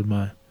because of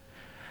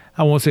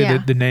I won't say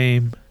the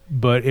name,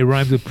 but it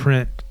rhymes with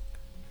print.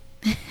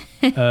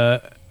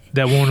 That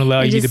won't allow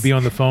you to be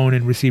on the phone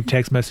and receive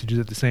text messages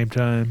at the same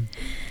time.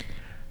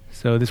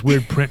 So this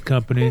weird print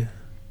company,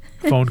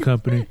 phone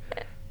company.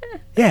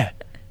 Yeah.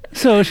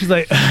 So she's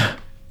like,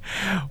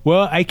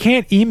 well, I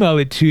can't email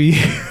it to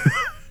you.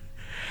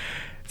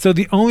 So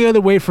the only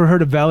other way for her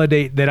to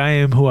validate that I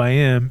am who I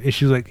am is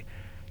she's like,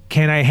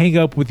 can I hang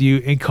up with you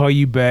and call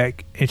you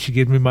back? And she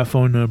gives me my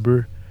phone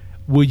number.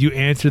 Will you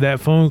answer that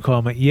phone call?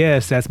 I'm like,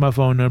 yes, that's my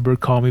phone number.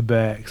 Call me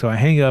back. So I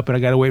hang up and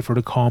I got to wait for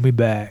her to call me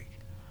back.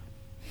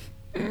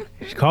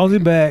 She calls me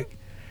back.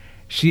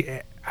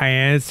 I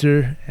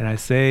answer and I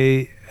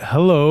say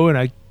hello and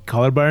I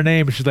call her by her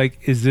name. And she's like,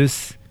 is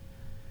this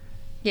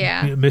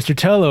Mr.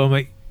 Tello? I'm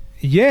like,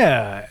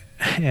 yeah.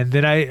 And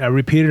then I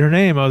repeated her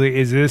name. I was like,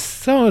 is this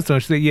so-and-so?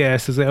 She's like,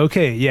 yes. I was like,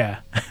 okay, yeah.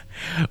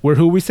 We're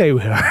who we say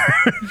we are.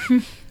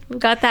 We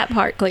got that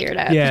part cleared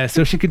up. Yeah,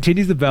 so she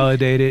continues to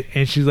validate it,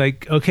 and she's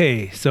like,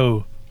 okay,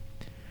 so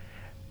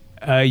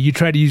you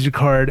tried to use your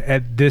card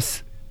at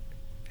this,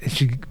 and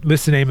she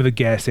lists the name of the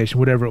gas station,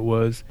 whatever it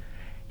was.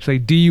 She's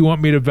like, do you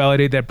want me to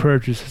validate that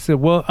purchase? I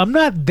said, well, I'm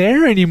not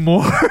there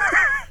anymore.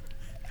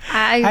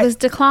 I was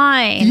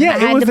declined. Yeah, I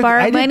had to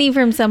borrow money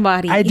from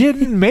somebody. I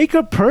didn't make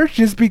a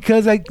purchase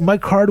because my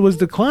card was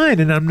declined,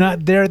 and I'm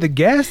not there at the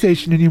gas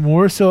station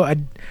anymore, so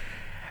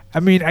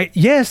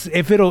yes,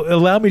 if it'll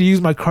allow me to use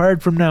my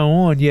card from now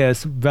on,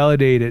 yes,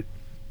 validate it.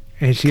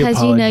 And she Because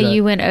apologized.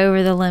 you went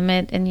over the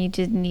limit and you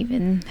didn't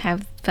even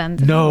have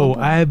funds. No,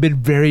 available. I have been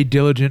very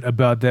diligent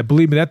about that.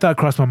 Believe me, that thought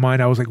crossed my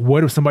mind. I was like,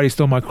 what if somebody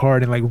stole my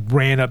card and like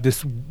ran up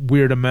this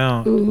weird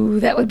amount?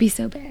 Ooh, that would be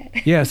so bad.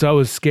 Yeah, so I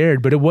was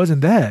scared, but it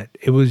wasn't that.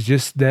 It was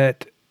just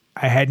that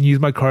I hadn't used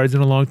my cards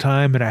in a long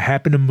time and I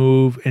happened to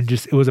move and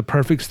just it was a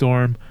perfect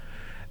storm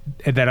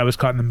that I was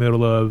caught in the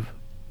middle of.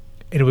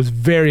 And it was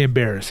very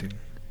embarrassing.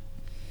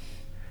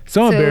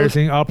 So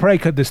embarrassing, I'll probably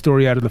cut this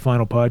story out of the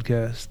final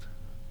podcast.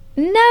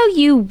 No,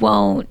 you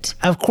won't.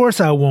 Of course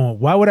I won't.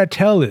 Why would I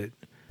tell it?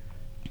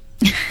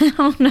 I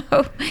don't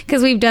know.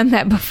 Because we've done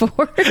that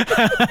before.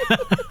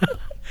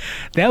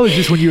 That was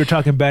just when you were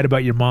talking bad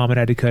about your mom and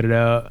I had to cut it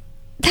out.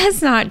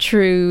 That's not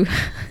true.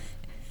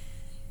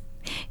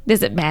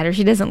 Doesn't matter.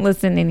 She doesn't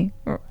listen any.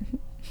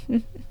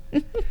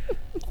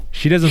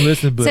 She doesn't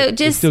listen, but So it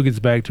just- still gets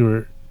back to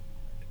her.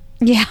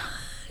 Yeah.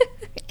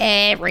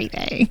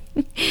 Everything.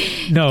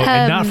 No,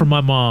 and not from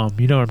my mom.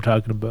 You know what I'm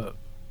talking about.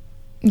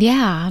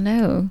 Yeah, I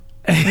know.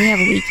 We have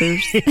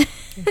leakers.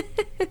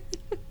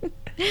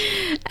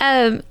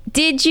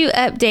 Did you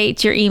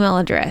update your email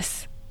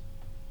address?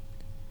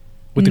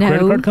 With the No.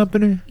 credit card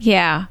company?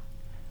 Yeah.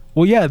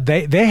 Well, yeah,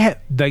 they had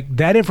like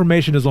that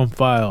information is on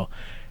file.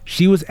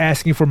 She was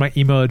asking for my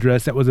email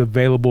address that was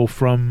available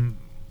from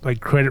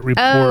like credit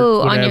report.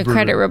 Oh, on your whatever.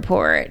 credit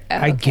report. Oh,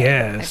 I okay.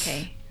 guess.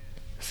 Okay.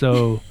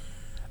 So,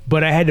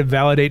 but I had to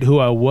validate who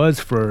I was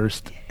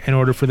first in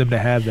order for them to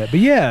have that. But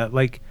yeah,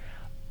 like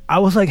I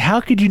was like, how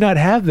could you not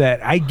have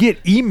that? I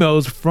get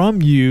emails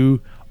from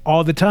you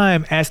all the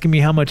time asking me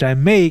how much I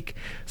make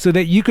so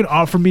that you can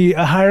offer me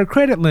a higher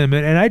credit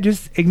limit, and I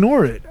just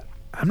ignore it.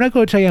 I'm not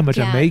going to tell you how much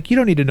I Yeah. make. You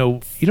don't need to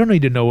know. You don't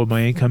need to know what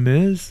my income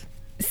is.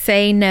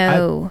 Say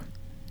no.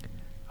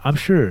 I'm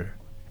sure.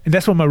 And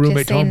that's what my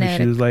roommate say told me. no She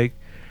to- was like,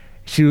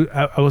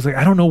 I was like,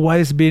 I don't know why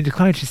this is being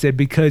declined. She said,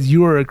 because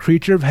you are a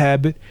creature of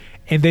habit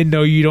and they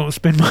know you don't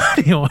spend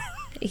money on.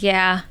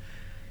 Yeah.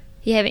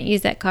 You haven't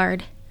used that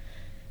card.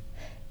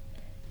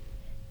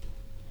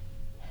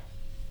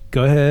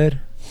 Go ahead.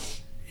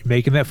 You're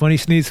making that funny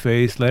sneeze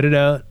face. Let it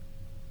out.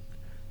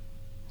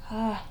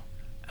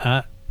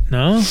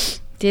 No?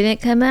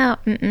 Didn't come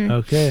out. Mm-mm.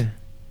 Okay.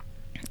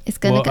 It's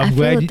gonna. Well, I I'm feel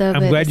glad. it though. I'm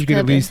but glad it's you could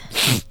at coming.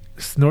 least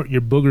snort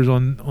your boogers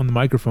on the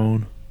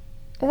microphone.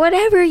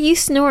 Whatever, you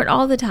snort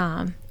all the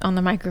time on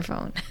the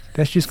microphone.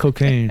 That's just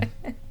cocaine.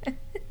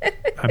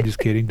 I'm just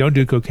kidding. Don't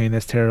do cocaine.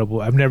 That's terrible.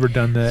 I've never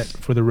done that.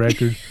 For the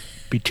record,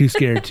 be too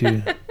scared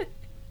to.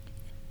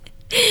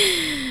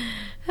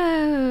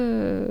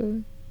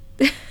 Oh.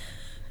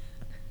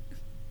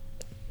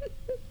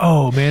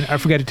 Oh man, I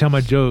forgot to tell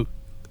my joke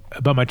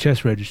about my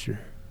chest register.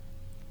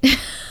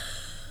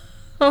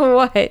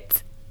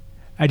 What?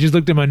 I just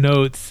looked at my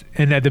notes,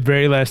 and at the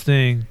very last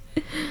thing,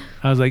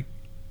 I was like,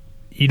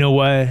 "You know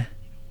why?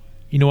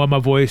 You know why my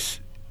voice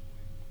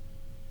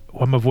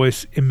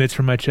emits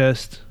from my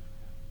chest?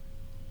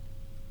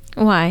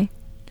 Why?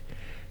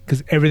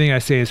 Because everything I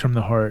say is from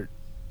the heart."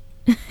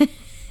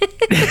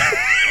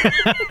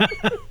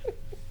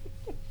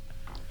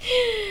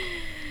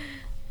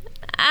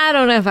 I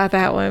don't know about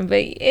that one, but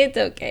it's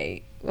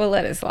okay. We'll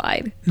let it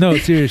slide. No,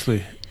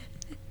 seriously.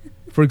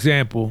 For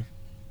example,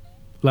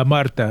 La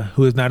Marta,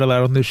 who is not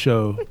allowed on this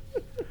show,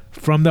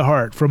 from the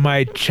heart, from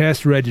my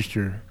chest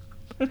register,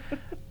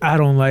 I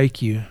don't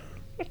like you.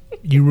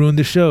 You ruined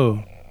the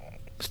show.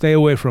 Stay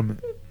away from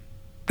it.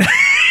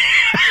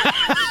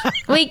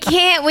 We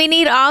can't. We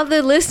need all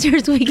the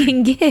listeners we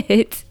can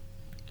get.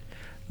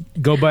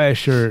 Go buy a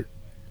shirt,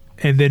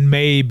 and then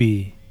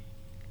maybe.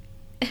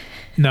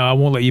 No, I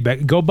won't let you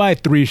back. Go buy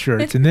 3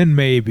 shirts, and then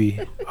maybe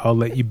I'll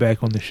let you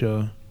back on the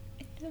show.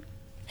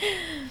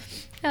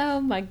 Oh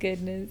my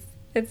goodness,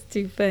 that's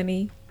too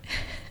funny.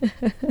 You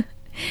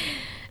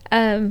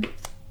know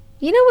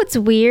what's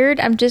weird?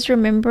 I'm just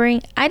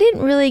remembering. I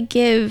didn't really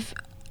give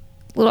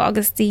little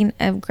Augustine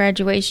a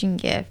graduation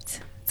gift,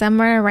 so I'm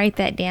gonna write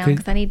that down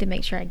because I need to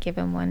make sure I give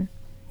him one.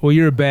 Well,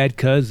 you're a bad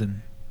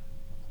cousin.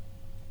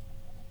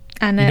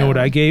 I know. You know what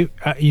I gave?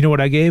 You know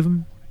what I gave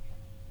him?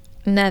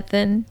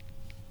 Nothing.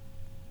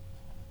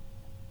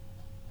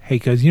 Hey,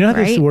 cuz you know how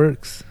this Right?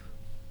 works.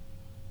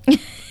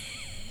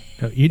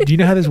 No, do you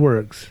know how this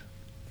works?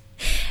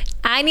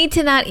 I need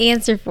to not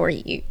answer for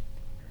you.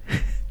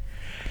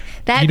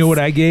 That's You know what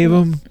I gave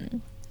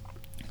him?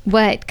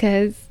 What?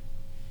 Cause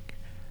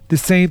The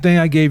same thing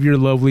I gave your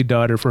lovely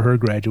daughter for her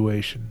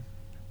graduation.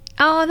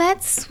 oh,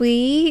 that's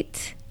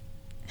sweet.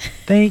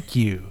 Thank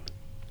you.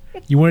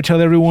 You want to tell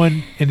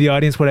everyone in the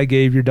audience what I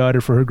gave your daughter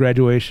for her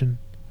graduation?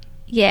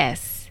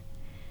 Yes.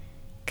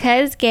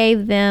 Cuz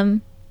gave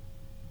them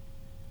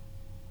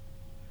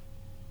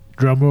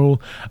Drumroll.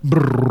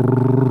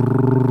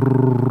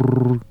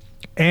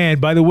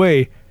 And by the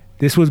way,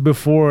 this was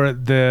before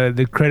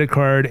the credit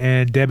card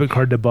and debit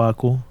card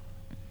debacle.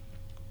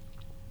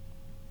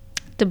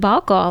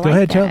 debacle. I Go like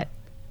ahead, that.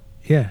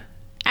 Yeah.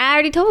 I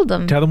already told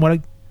them. Tell them what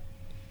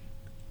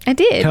I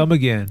did. tell them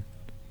again.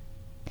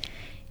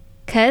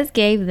 Cuz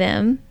gave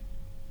them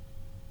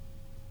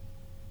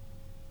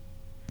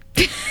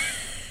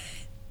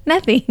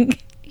nothing.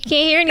 You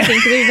can't hear anything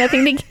because there's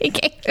nothing to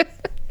get.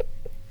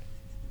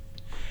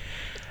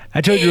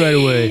 I told you right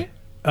away,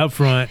 up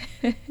front,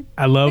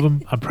 I love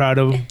him. I'm proud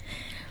of him.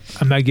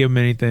 I'm not giving him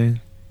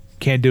anything.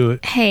 Can't do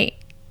it. Hey,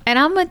 and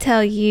I'm going to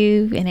tell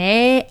you and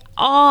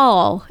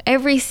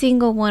every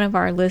single one of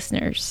our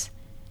listeners,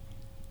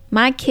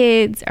 my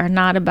kids are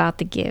not about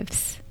the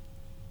gifts.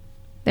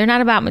 They're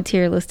not about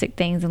materialistic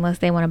things unless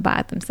they want to buy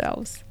it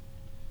themselves.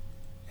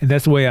 And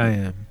that's the way I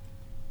am.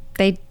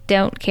 They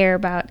don't care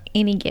about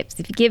any gifts.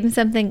 If you give them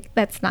something,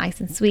 that's nice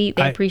and sweet.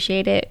 They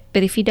appreciate it.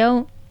 But if you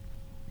don't,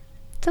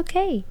 it's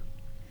okay.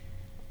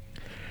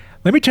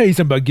 Let me tell you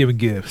something about giving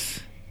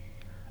gifts.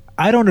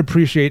 I don't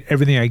appreciate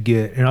everything I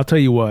get, and I'll tell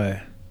you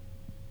why.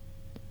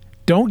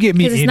 Don't get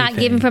me anything. Because it's not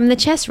given from the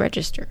chest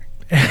register.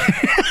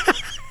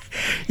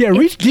 Yeah,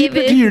 reach deep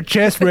into your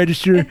chest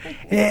register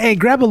and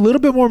grab a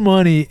little bit more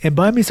money and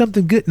buy me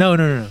something good.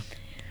 No.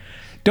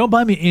 Don't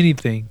buy me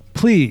anything,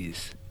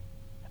 please.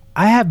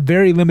 I have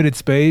very limited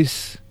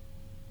space,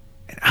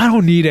 and I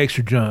don't need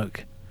extra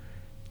junk.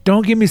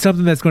 Don't give me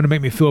something that's going to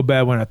make me feel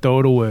bad when I throw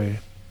it away.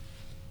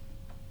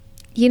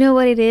 You know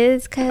what it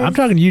is? I'm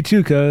talking to you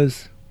too,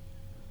 cuz.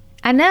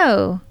 I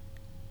know.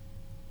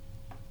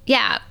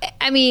 Yeah,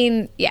 I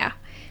mean, yeah.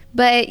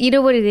 But you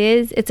know what it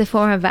is? It's a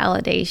form of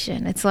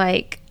validation. It's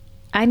like,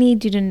 I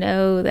need you to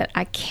know that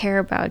I care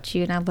about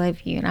you and I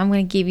love you, and I'm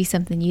going to give you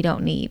something you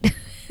don't need.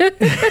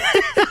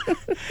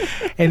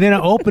 And then I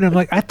open it, I'm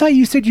like, I thought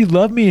you said you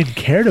loved me and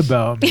cared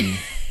about me.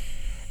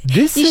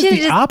 This You is should the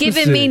have just opposite.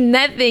 given me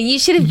nothing. You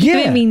should have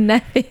given me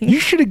nothing. You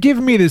should have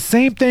given me the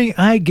same thing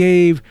I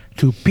gave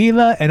to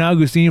Pila and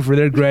Augustine for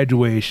their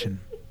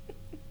graduation.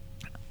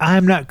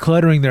 I'm not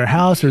cluttering their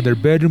house or their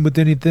bedroom with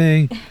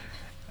anything.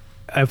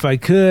 If I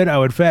could, I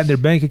would fatten their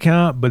bank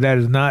account, but that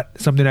is not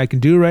something I can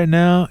do right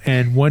now.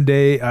 And one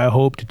day I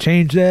hope to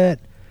change that.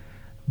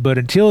 But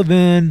until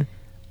then,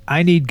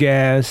 I need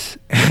gas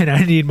and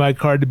I need my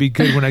card to be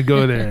good when I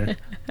go there.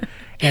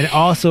 And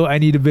also, I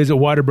need to visit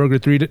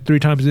Whataburger three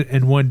times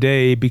in one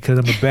day because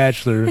I'm a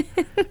bachelor.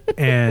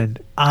 And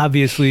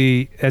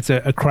obviously, that's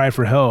a cry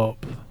for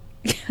help.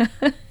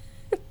 I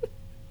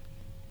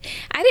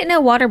didn't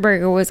know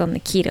Whataburger was on the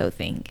keto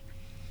thing.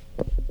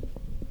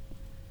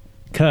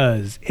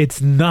 Because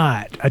it's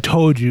not. I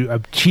told you,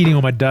 I'm cheating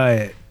on my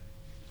diet.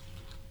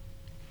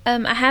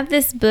 I have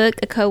this book.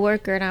 A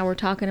coworker and I were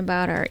talking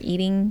about our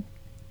eating.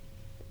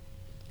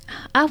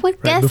 I would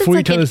guess it's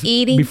like an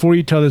eating. Before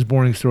you tell this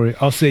boring story,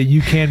 I'll say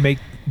you can make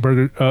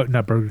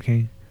not Burger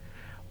King,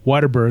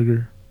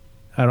 Whataburger.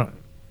 I don't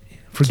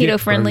forget keto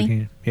friendly. Burger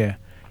King. Yeah,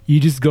 you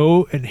just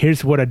go and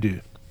here's what I do.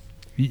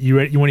 You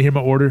ready? You want to hear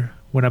my order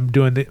when I'm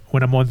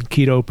when I'm on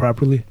keto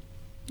properly?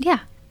 Yeah.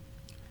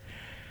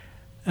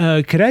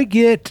 Could I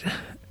get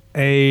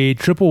a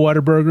triple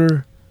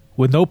Whataburger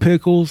with no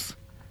pickles,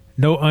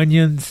 no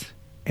onions,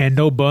 and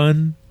no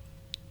bun?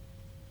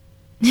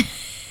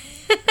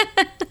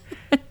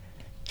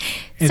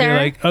 And Sir? they're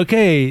like,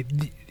 okay.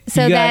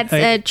 So that's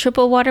a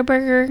triple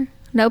Whataburger,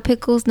 no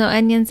pickles, no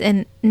onions,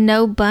 and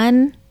no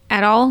bun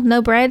at all,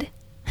 no bread?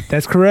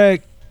 That's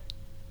correct.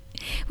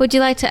 Would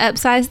you like to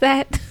upsize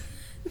that?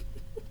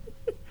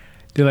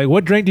 They're like,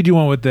 what drink did you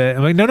want with that?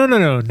 I'm like, no,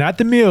 not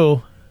the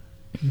meal.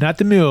 Not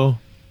the meal.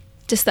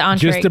 Just the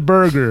entree. Just a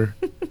burger.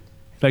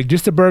 Like,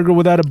 just a burger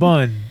without a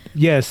bun.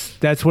 Yes,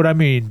 that's what I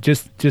mean.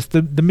 Just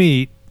the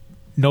meat.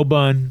 No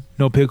bun,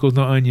 no pickles,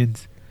 no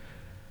onions.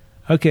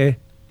 Okay.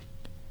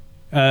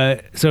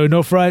 So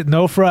no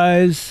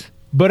fries.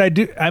 But I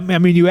do. I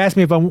mean, you asked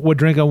me what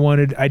drink I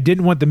wanted. I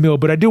didn't want the meal,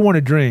 but I do want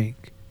a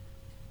drink.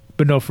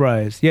 But no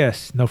fries.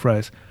 Yes, no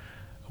fries.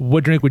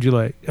 What drink would you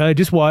like?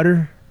 Just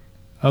water.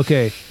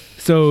 Okay.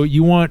 So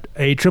you want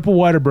a triple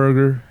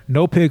Whataburger,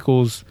 no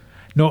pickles,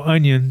 no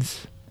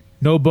onions,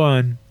 no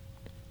bun,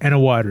 and a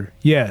water.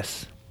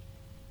 Yes.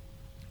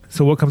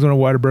 So what comes on a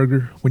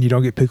Whataburger when you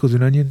don't get pickles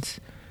and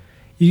onions?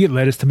 You get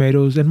lettuce,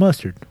 tomatoes, and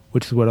mustard,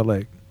 which is what I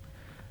like.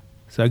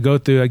 So I go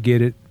through, I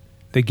get it.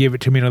 They give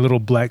it to me in a little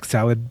black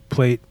salad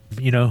plate,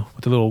 with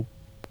a little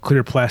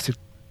clear plastic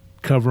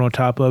cover on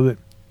top of it.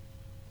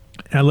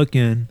 And I look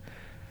in,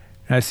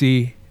 and I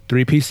see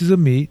 3 pieces of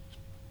meat,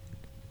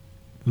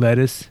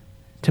 lettuce,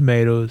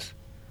 tomatoes.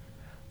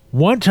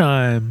 One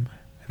time,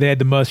 they had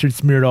the mustard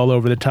smeared all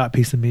over the top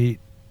piece of meat.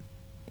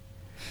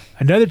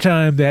 Another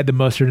time, they had the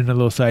mustard in a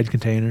little side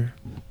container.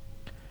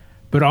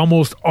 But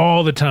almost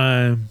all the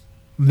time,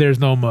 there's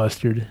no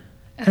mustard.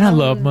 And I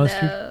love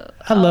mustard. No.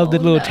 I love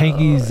that little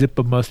tanky zip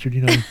of mustard,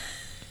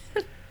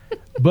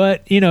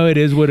 But, it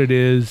is what it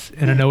is,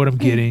 and I know what I'm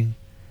getting.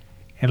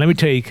 And let me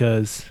tell you,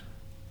 cuz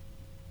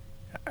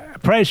I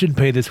probably shouldn't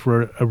pay this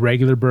for a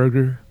regular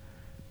burger,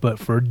 but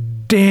for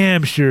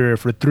damn sure,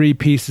 for 3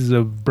 pieces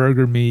of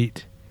burger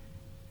meat,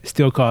 it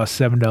still costs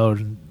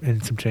 $7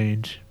 and some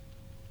change.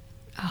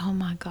 Oh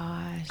my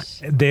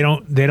gosh. They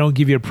don't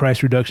give you a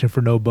price reduction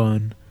for no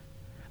bun.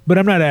 But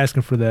I'm not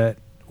asking for that.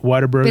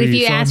 Whataburger. But if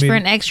you ask for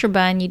an extra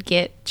bun, you'd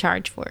get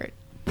charged for it.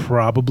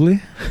 Probably.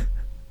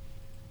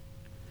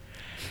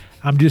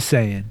 I'm just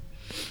saying.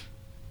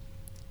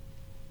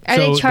 Are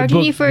they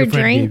charging you for a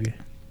drink?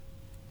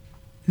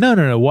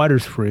 No.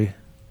 Water's free.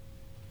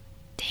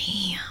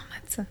 Damn,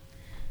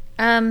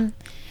 that's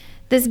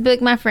this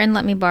book my friend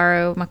let me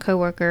borrow, my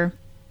coworker.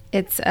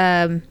 It's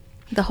The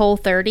Whole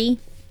 30.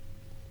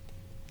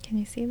 Can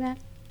you see that?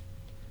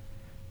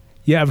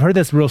 Yeah, I've heard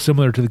that's real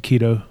similar to the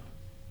keto.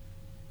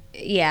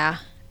 Yeah.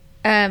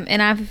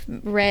 And I've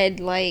read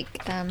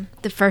like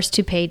the first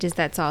 2 pages,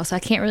 that's all. So I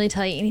can't really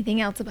tell you anything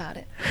else about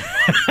it.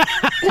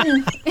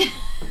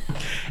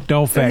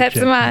 Don't fact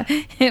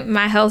check.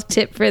 my health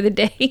tip for the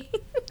day. You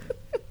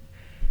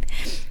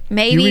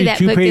Maybe read that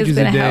 2 book is pages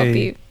a going to help day.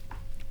 you.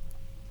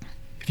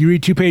 If you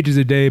read 2 pages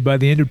a day, by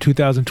the end of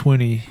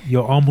 2020,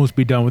 you'll almost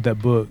be done with that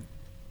book.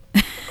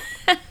 Wait,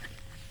 The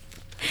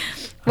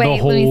let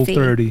me Whole see.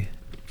 30.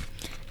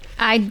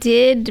 I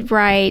did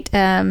write.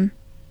 This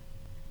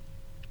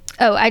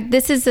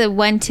is the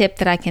one tip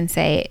that I can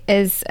say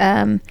is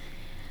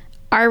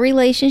our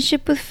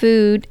relationship with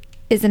food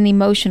is an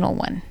emotional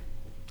one.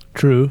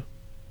 True.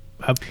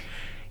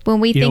 When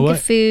we You know think what?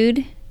 of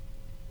food,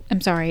 I'm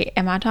sorry,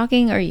 am I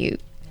talking or you?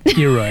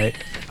 You're right.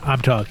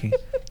 I'm talking.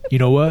 You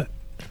know what?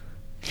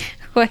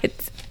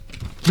 What?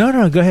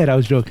 No, go ahead. I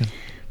was joking.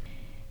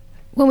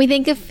 When we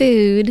think of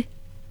food,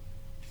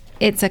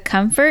 it's a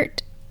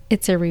comfort,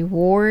 it's a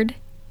reward,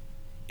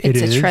 It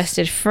it's is. a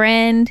trusted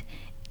friend,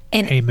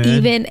 and Amen.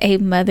 even a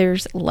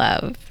mother's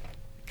love.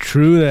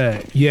 True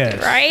that.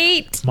 Yes.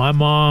 Right? My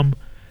mom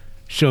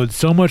showed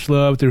so much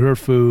love through her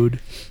food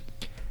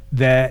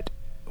that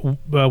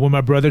when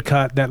my brother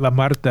caught that La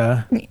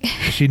Marta,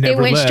 she never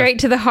It went left. straight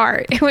to the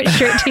heart. It went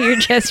straight to your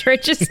chest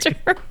register.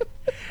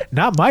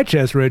 Not my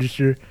chest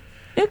register.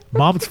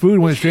 Mom's food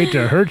went straight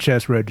to her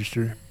chest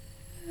register.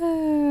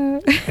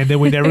 And then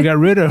we never got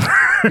rid of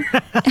her.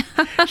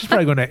 She's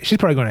probably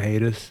gonna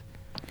hate us.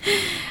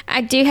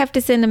 I do have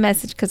to send a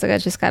message because I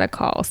just got a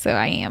call, so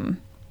I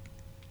am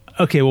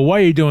Okay, well,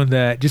 while you're doing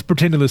that, just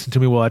pretend to listen to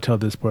me while I tell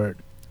this part.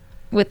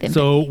 with him.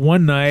 So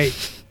one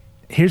night,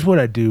 here's what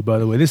I do, by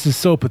the way. This is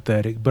so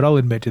pathetic, but I'll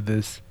admit to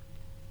this.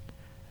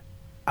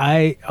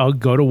 I'll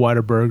go to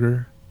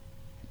Whataburger,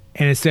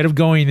 and instead of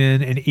going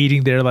in and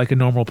eating there like a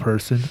normal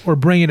person, or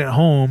bringing it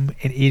home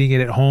and eating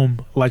it at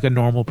home like a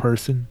normal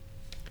person,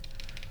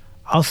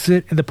 I'll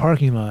sit in the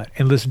parking lot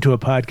and listen to a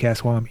podcast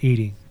while I'm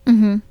eating.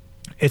 Mm-hmm.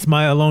 It's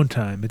my alone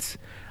time.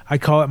 I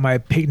call it my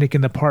picnic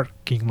in the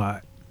parking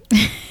lot.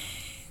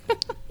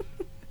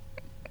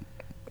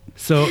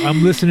 So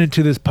I'm listening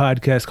to this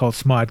podcast called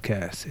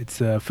Smodcast.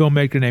 It's a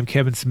filmmaker named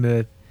Kevin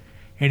Smith,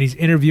 and he's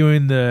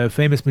interviewing the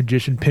famous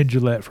magician Penn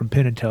Jillette from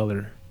Penn and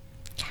Teller.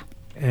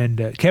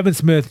 And Kevin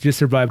Smith just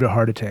survived a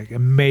heart attack, a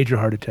major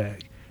heart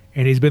attack,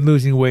 and he's been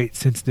losing weight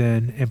since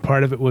then. And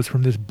part of it was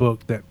from this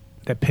book that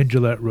Penn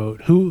Jillette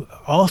wrote, who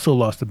also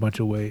lost a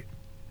bunch of weight.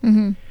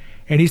 Mm-hmm.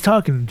 And he's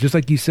talking, just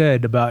like you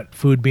said, about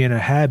food being a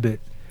habit,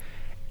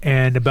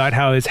 and about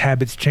how his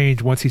habits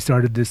changed once he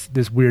started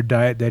this weird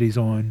diet that he's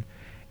on,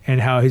 and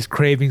how his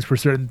cravings for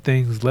certain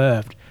things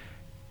left,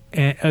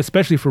 and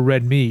especially for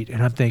red meat.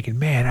 And I'm thinking,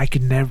 man,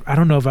 I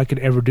don't know if I could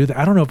ever do that.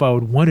 I don't know if I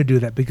would want to do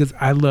that, because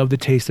I love the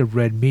taste of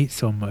red meat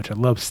so much. I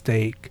love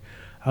steak.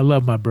 I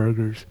love my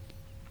burgers.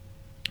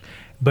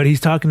 But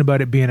he's talking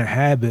about it being a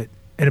habit,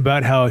 and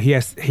about how he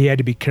had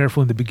to be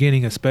careful in the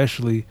beginning,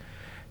 especially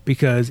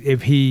because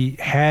if he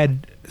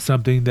had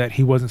something that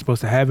he wasn't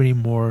supposed to have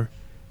anymore,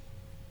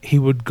 he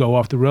would go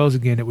off the rails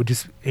again. It would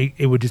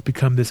just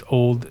become this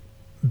old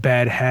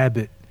bad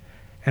habit.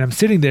 And I'm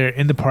sitting there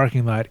in the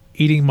parking lot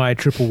eating my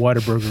triple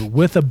Whataburger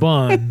with a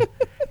bun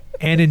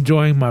and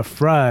enjoying my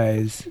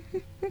fries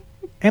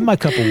and my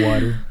cup of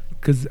water,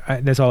 because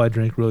that's all I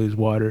drink really is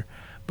water.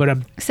 But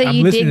I'm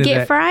You listening did to get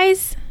that.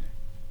 fries?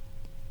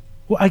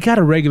 Well, I got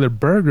a regular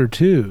burger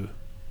too,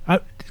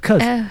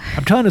 because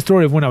I'm telling the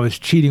story of when I was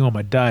cheating on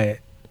my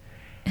diet,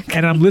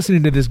 and I'm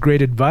listening to this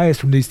great advice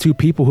from these two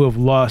people who have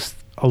lost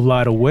a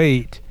lot of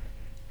weight,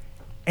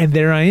 and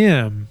there I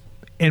am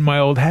in my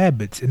old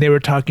habits, and they were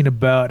talking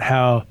about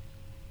how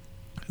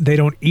they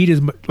don't eat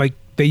as much, like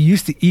they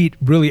used to eat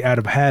really out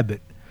of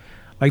habit.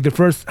 Like the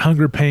first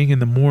hunger pang in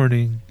the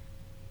morning,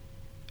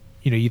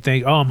 you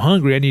think, oh, I'm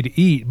hungry, I need to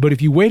eat. But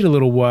if you wait a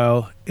little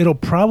while, it'll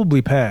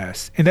probably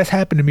pass. And that's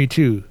happened to me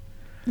too.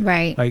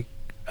 Right. Like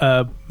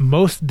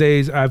most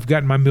days I've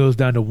gotten my meals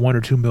down to 1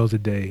 or 2 meals a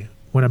day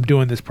when I'm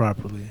doing this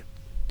properly.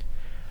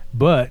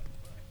 But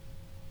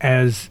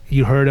as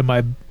you heard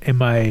in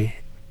my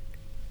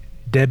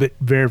debit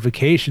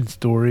verification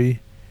story,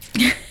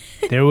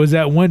 there was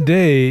that one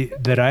day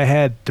that I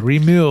had 3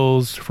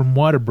 meals from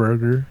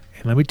Whataburger,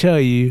 and let me tell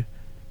you,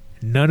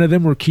 none of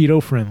them were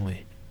keto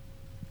friendly.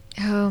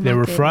 Oh, my There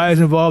were goodness. fries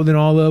involved in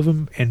all of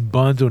them, and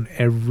buns on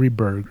every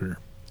burger.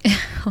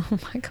 Oh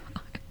my gosh.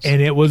 And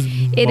it was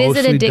It is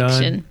an mostly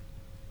addiction. done-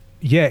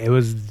 yeah, it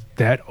was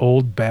that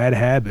old bad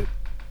habit.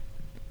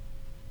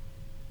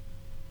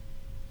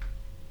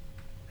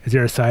 Is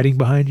there a sighting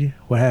behind you?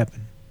 What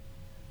happened?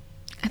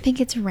 I think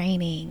it's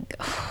raining.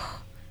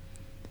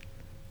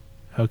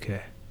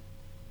 Okay.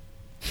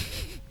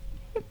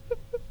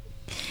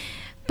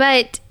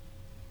 But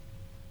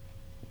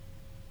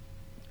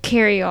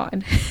carry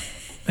on.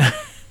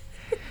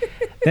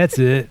 That's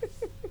it.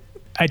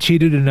 I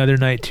cheated another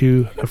night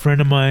too. A friend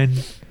of mine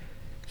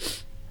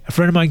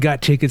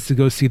got tickets to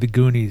go see the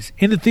Goonies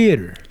in the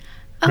theater.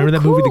 Remember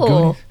that movie, The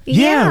Goonies?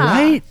 Yeah,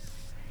 right.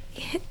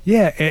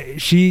 Yeah,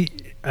 she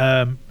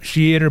and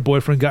her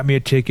boyfriend got me a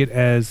ticket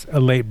as a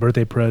late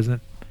birthday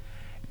present.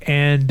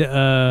 And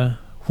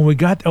when we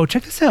got,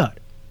 check this out.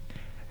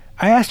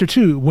 I asked her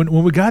too. When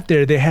we got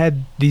there, they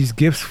had these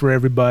gifts for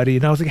everybody,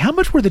 and I was like, "How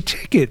much were the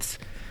tickets?"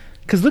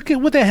 Because look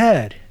at what they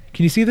had.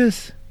 Can you see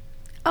this?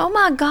 Oh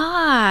my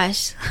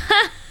gosh.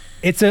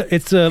 It's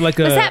a like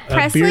a. Was that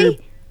Presley?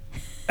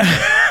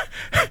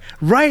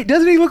 Right?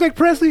 Doesn't he look like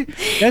Presley?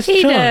 That's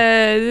He Chunk.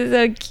 does. It's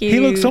so cute. He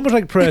looks so much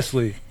like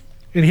Presley.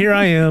 And here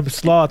I am,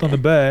 sloth on the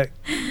back.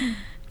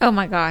 Oh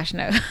my gosh,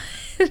 no.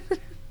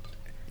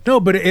 No,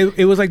 but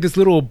it was like this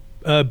little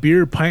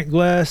beer pint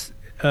glass.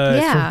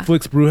 It's from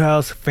Flicks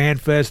Brewhouse, Fan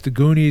Fest, The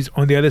Goonies.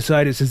 On the other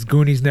side, it says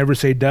Goonies Never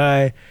Say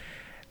Die.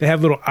 They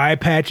have little eye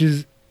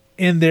patches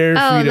in there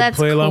for you to that's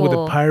play along with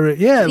cool. a pirate.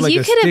 Yeah, like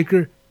You a could've-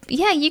 sticker.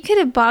 Yeah, you could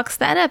have boxed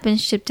that up and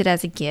shipped it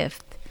as a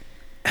gift.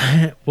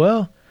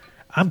 Well,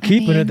 I'm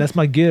keeping mean- it. That's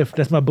my gift.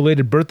 That's my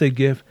belated birthday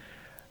gift.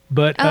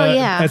 But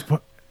yeah.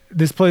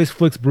 This place,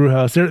 Flicks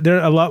Brewhouse, they're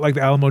a lot like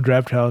the Alamo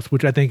Draft House,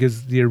 which I think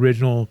is the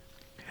original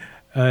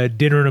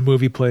dinner and a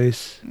movie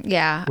place.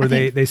 Yeah. Where I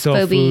think they sell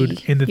Phoebe,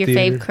 food in the your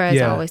theater. fave Cruz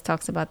Yeah. always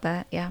talks about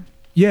that. Yeah.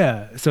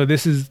 Yeah, so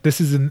this is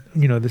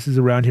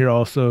around here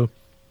also.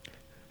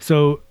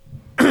 So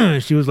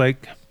she was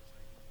like,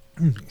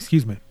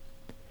 excuse me.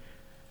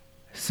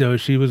 So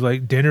she was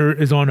like, dinner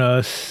is on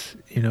us.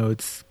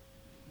 It's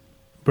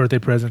birthday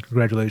present,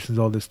 congratulations,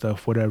 all this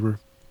stuff, whatever.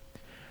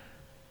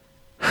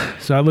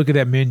 So I look at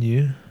that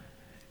menu.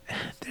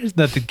 There's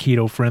nothing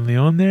keto friendly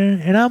on there,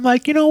 and I'm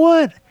like, you know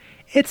what?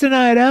 It's a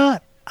night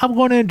out. I'm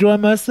going to enjoy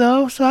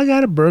myself, so I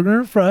got a burger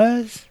and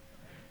fries.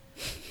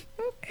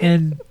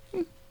 And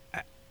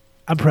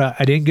I'm proud.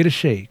 I didn't get a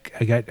shake.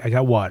 I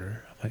got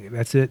water. I'm like,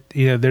 that's it.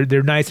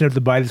 They're nice enough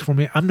to buy this for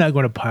me. I'm not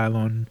going to pile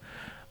on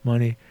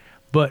money,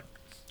 but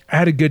I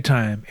had a good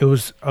time. It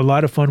was a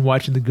lot of fun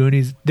watching the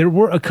Goonies. There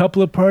were a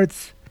couple of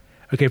parts.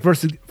 Okay,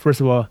 first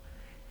of all,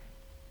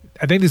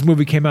 I think this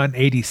movie came out in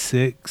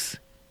 '86,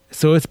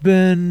 so it's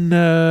been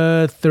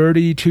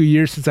 32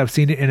 years since I've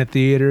seen it in a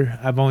theater.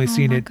 I've only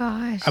seen it.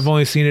 Gosh. I've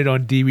only seen it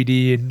on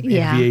DVD and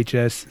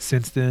VHS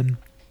since then.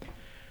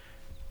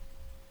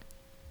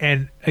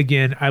 And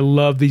again, I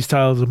love these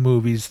styles of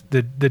movies.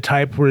 The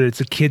type where it's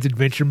a kid's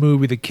adventure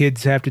movie. The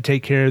kids have to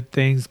take care of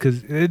things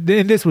because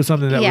this was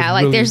something that was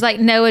like really, there's like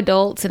no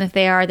adults, and if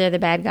they are, they're the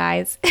bad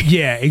guys.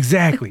 yeah,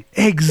 exactly.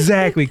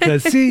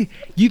 Because see,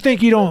 you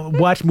think you don't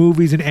watch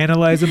movies and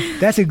analyze them.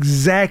 That's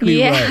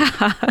exactly right.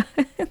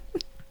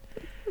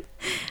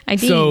 I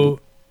do. So,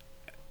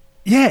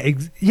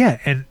 yeah,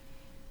 and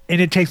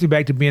it takes me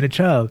back to being a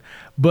child.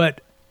 But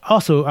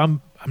also,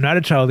 I'm not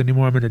a child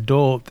anymore. I'm an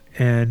adult,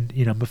 and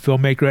I'm a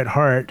filmmaker at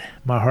heart.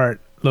 My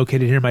heart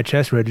located here in my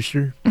chest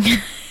register.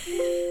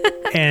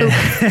 And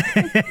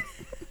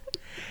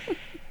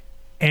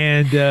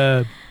and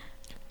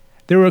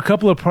there were a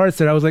couple of parts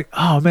that I was like,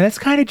 oh man, that's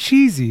kind of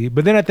cheesy.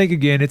 But then I think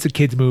again, it's a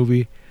kids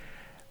movie.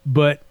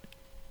 But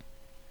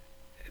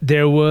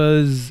there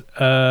was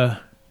the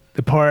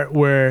part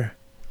where,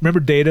 remember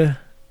Data,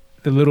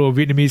 the little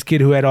Vietnamese kid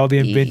who had all the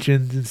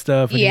inventions and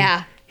stuff. And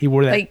Yeah. he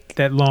wore Like-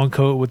 that long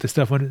coat with the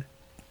stuff on it.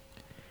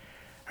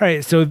 All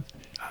right, so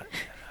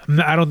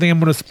I don't think I'm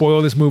going to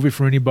spoil this movie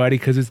for anybody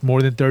because it's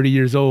more than 30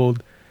 years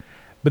old.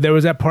 But there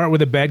was that part where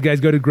the bad guys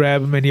go to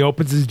grab him and he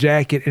opens his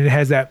jacket and it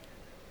has that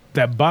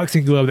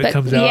boxing glove that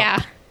comes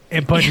out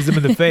and punches him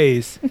in the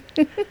face.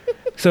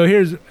 So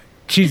here's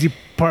cheesy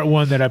part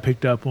one that I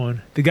picked up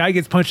on. The guy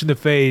gets punched in the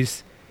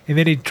face and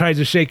then he tries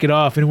to shake it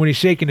off. And when he's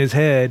shaking his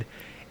head,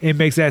 it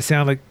makes that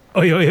sound like,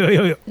 oi, oi, oi,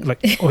 oi,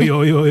 like, oi,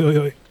 oi, oi, oi,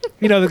 oi.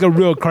 Like a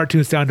real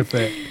cartoon sound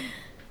effect.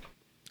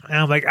 And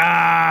I'm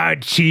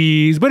like,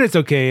 cheese. But it's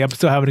okay. I'm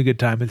still having a good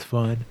time. It's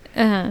fun.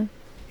 Uh-huh.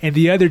 And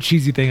the other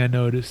cheesy thing I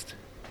noticed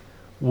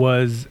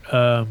was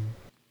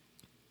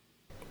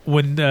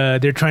when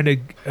they're trying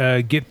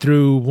to get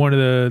through one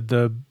of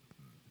the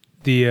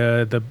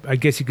I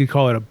guess you could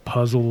call it a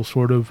puzzle,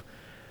 sort of.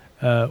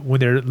 When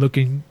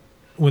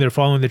they're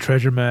following the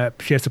treasure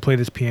map, she has to play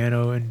this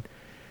piano and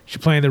she's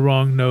playing the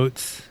wrong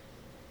notes.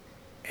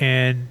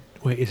 And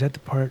wait, is that the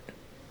part?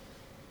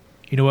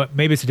 You know what?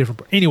 Maybe it's a different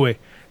part. Anyway,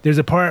 there's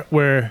a part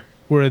where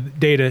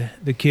Data,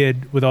 the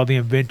kid with all the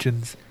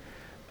inventions,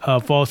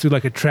 falls through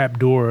like a trap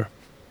door.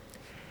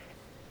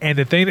 And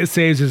the thing that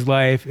saves his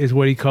life is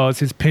what he calls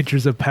his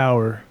pinchers of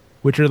power,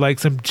 which are like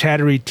some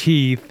chattery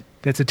teeth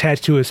that's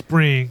attached to a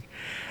spring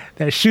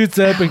that shoots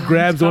up and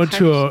grabs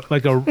onto a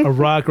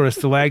rock or a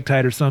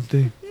stalactite or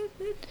something.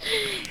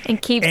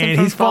 And keeps him And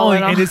from he's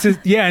falling, off. and it's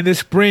just, and the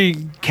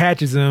spring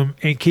catches him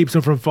and keeps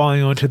him from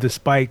falling onto the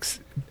spikes,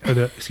 or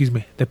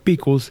the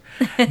pickles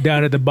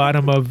down at the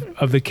bottom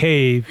of the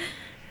cave.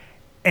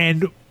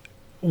 And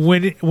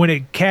when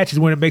it catches,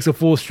 when it makes a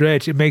full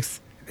stretch,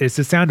 it's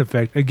a sound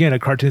effect. Again, a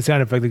cartoon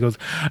sound effect that goes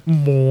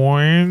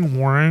boing,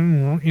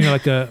 boing,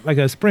 boing, like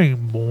a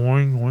spring,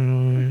 boing,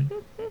 boing.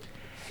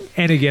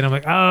 And again, I'm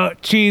like, oh,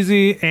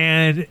 cheesy.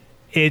 And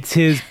it's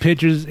his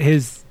pictures,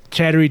 his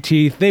chattery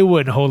teeth. They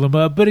wouldn't hold him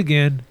up. But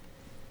again,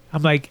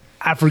 I'm like,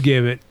 I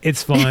forgive it.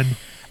 It's fun.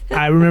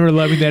 I remember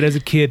loving that as a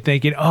kid,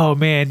 thinking, oh,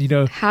 man, you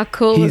know. How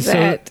cool is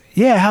that?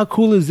 Yeah, how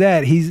cool is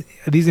that?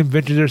 These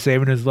inventors are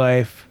saving his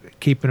life,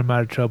 keeping him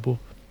out of trouble.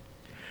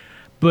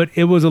 But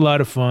it was a lot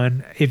of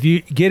fun. If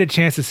you get a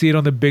chance to see it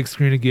on the big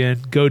screen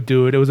again, go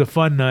do it. It was a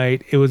fun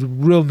night. It was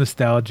real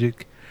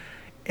nostalgic.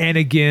 And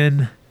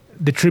again,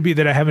 the tribute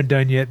that I haven't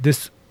done yet,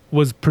 this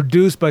was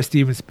produced by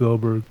Steven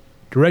Spielberg,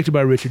 directed by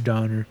Richard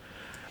Donner.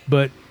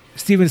 But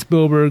Steven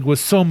Spielberg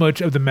was so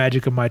much of the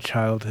magic of my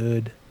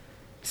childhood.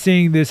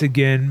 Seeing this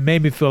again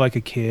made me feel like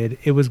a kid.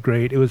 It was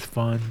great. It was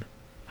fun.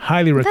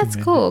 Highly recommend.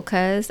 That's cool,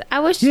 because I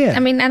wish, I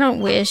mean, I don't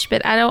wish,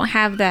 but I don't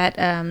have that...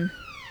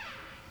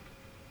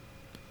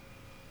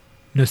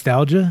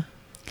 Nostalgia?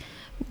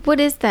 What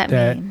does that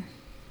mean?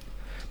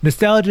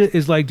 Nostalgia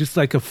is like just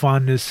like a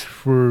fondness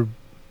for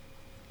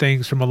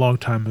things from a long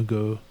time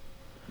ago.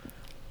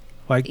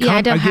 Like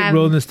I get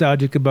real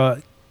nostalgic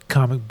about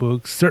comic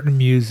books, certain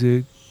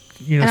music.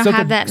 You know, I don't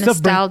have that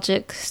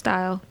nostalgic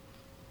style.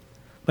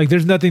 Like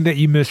there's nothing that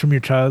you miss from your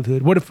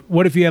childhood.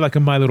 What if you had like a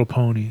My Little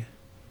Pony?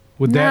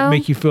 Would that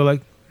make you feel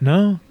like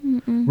no?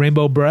 Mm-mm.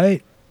 Rainbow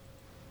Bright?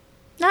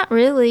 Not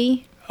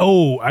really.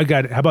 Oh, I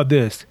got it. How about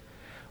this?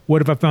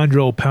 What if I found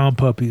your old Pound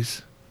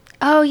Puppies?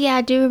 Oh, yeah,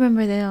 I do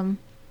remember them.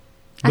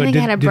 I think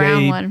I had a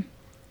brown one.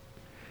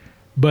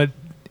 But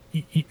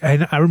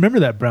I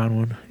remember that brown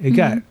one. It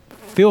got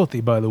filthy,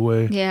 by the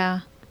way. Yeah.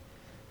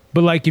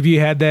 But like if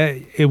you had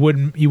that, you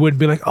wouldn't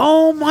be like,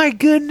 oh my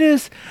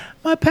goodness,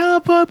 my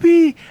Pound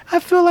Puppy. I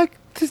feel like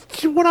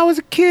when I was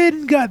a kid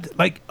and got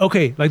like,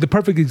 okay, like the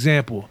perfect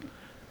example.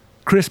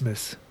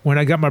 Christmas, when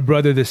I got my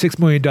brother the $6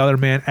 Million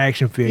Man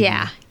action figure.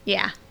 Yeah,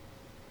 yeah.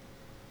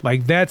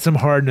 Like, that's some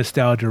hard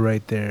nostalgia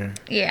right there.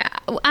 Yeah.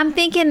 I'm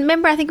thinking,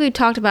 remember, I think we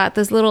talked about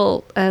those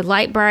little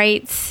light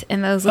brights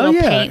and those little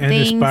paint and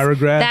things. The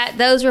spirograph.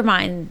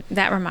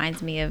 That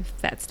reminds me of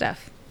that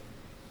stuff.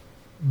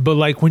 But,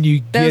 like, when you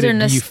get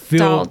it, do you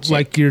feel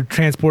like you're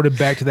transported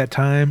back to that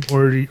time?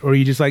 Or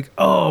you just like,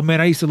 oh,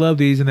 man, I used to love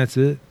these, and that's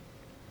it?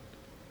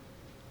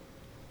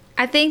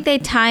 I think they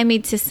tie me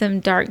to some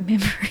dark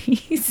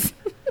memories.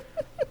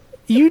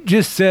 You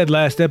just said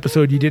last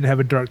episode you didn't have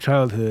a dark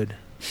childhood.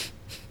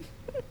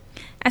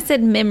 I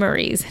said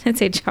memories. I didn't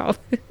say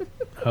childhood.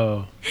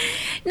 Oh.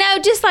 No,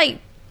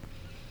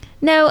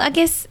 I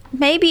guess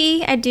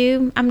maybe I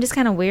do. I'm just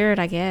kind of weird,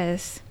 I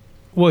guess.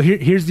 Well,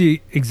 here's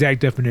the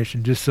exact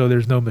definition, just so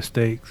there's no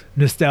mistakes.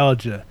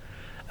 Nostalgia,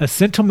 a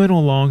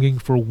sentimental longing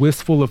for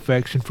wistful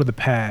affection for the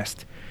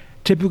past,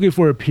 typically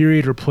for a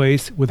period or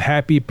place with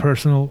happy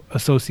personal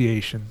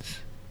associations.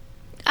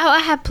 Oh, I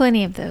have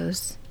plenty of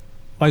those.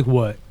 Like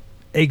what?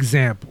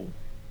 Example.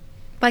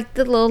 Like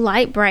the little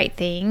light bright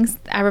things.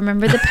 I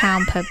remember the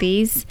Pound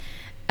Puppies.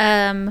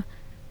 I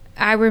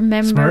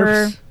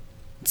remember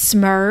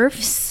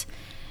Smurfs.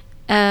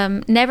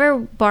 Never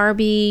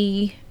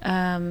Barbie.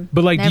 But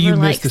like, do you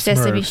miss the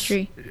Sesame Smurfs?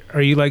 Street.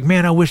 Are you like,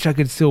 man, I wish I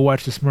could still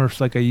watch the Smurfs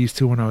like I used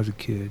to when I was a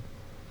kid?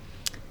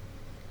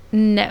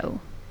 No.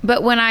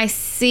 But when I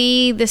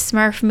see the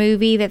Smurf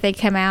movie that they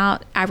come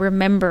out, I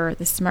remember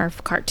the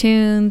Smurf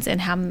cartoons and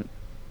how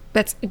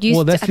I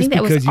think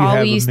that was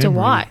all we used to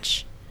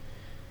watch.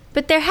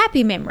 But they're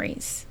happy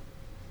memories.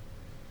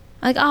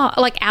 Like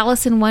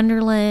Alice in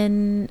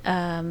Wonderland.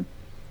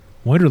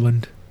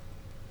 Wonderland?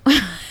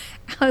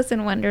 Alice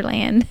in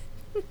Wonderland.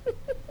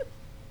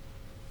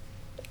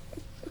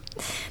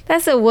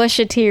 That's a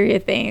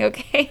Washateria thing,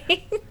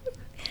 okay?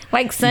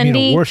 Like Sunday. You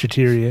mean a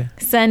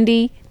Washateria.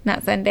 Sunday,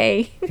 not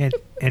Sunday.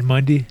 And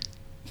Monday.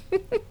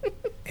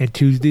 And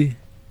Tuesday.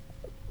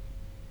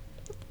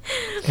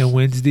 And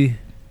Wednesday.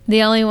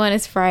 The only one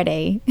is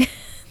Friday.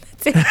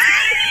 That's it.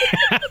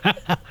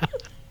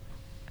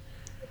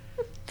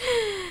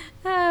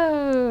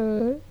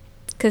 Oh,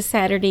 because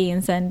Saturday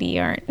and Sunday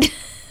aren't.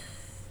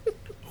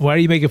 Why are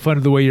you making fun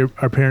of the way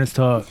our parents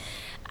talk?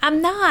 I'm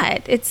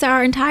not. It's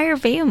our entire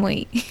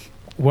family.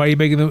 Why are you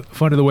making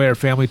fun of the way our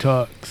family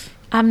talks?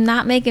 I'm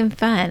not making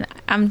fun.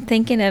 I'm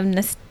thinking of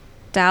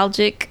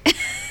nostalgic.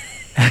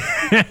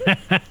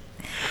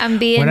 I'm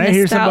being when I nostalgic.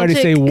 hear somebody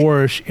say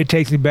 "wash," it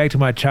takes me back to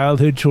my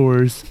childhood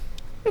chores.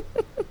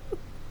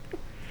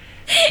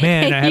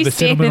 Man, I have a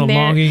sentimental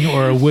longing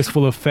or a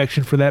wistful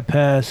affection for that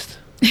past.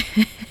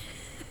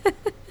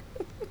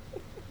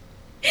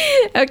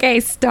 Okay,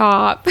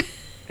 stop.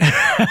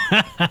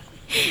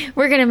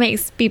 We're going to make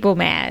people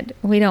mad.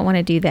 We don't want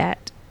to do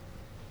that.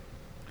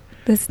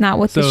 That's not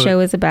what the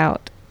show is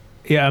about.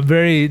 Yeah, I'm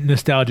very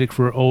nostalgic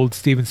for old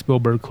Steven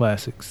Spielberg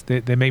classics.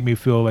 They make me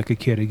feel like a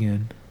kid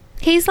again.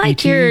 He's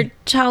like your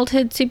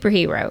childhood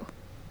superhero,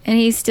 and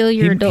he's still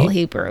your adult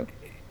hero.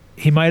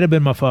 He might have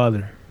been my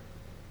father.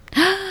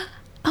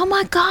 Oh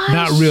my gosh.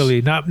 Not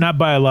really. Not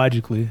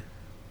biologically.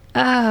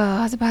 Oh,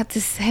 I was about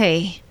to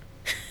say.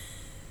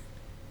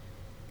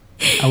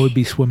 I would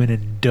be swimming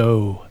in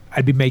dough.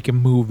 I'd be making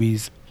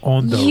movies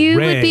on the You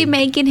reg. would be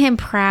making him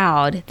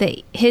proud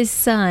that his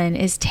son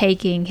is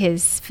taking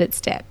his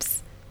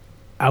footsteps.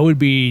 I would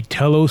be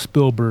Tello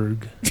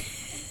Spielberg.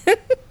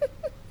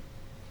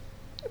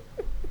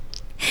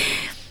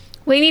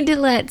 We need to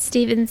let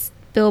Steven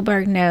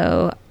Spielberg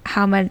know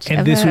how much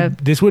And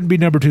of this wouldn't be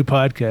number 2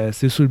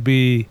 podcast. This would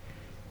be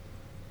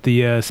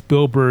the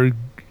Spielberg.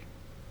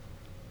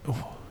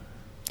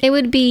 it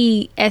would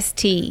be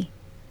ST.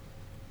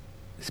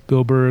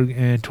 Spielberg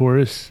and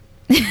Taurus.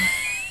 I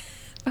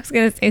was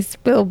going to say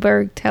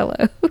Spielberg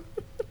Tello.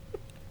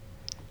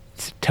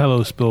 It's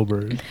Tello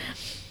Spielberg.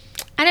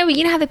 I know, but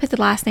you know how they put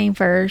the last name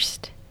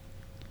first?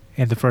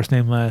 And the first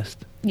name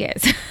last.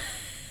 Yes.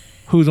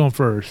 Who's on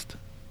first?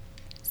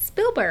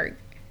 Spielberg.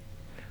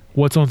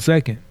 What's on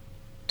second?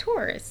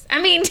 Taurus.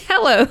 I mean,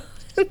 Tello.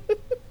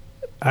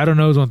 I don't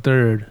know who's on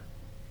third.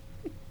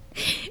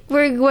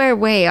 We're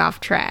way off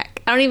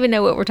track. I don't even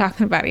know what we're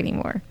talking about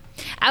anymore.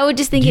 I would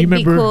just think Do you it'd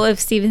be remember- cool if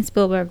Steven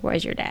Spielberg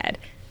was your dad.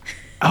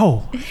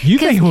 Oh, you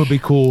think it would be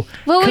cool?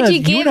 What would 'Cause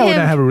you give and I would him?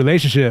 not have a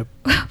relationship.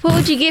 What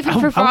would you give him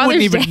for I Father's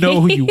wouldn't even Day?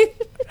 know who you.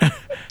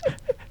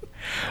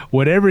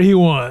 Whatever he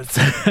wants.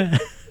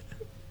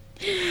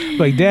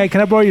 Like, Dad,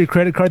 can I borrow your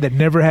credit card that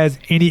never has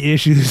any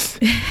issues?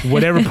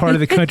 Whatever part of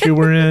the country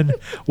we're in,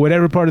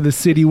 whatever part of the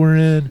city we're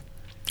in.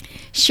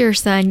 Sure,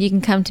 son. You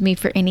can come to me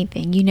for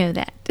anything. You know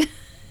that.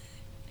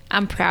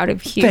 I'm proud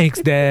of you. Thanks,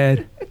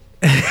 Dad.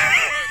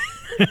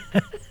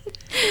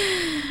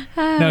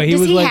 No, he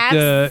Does was he like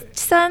have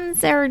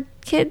sons or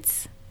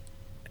kids?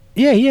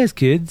 Yeah, he has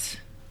kids.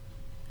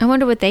 I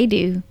wonder what they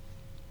do.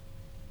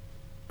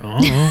 I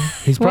don't know.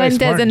 He's probably One smart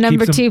does a and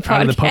number keeps them 2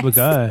 out of the public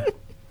eye.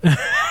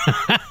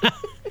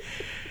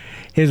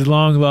 His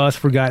long lost,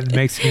 forgotten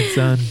Mexican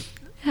son.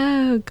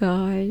 Oh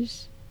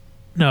gosh.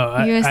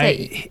 No, You're gonna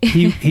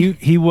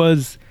he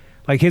was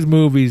like, his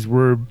movies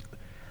were.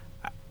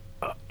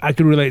 I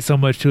could relate so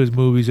much to his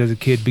movies as a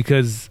kid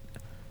because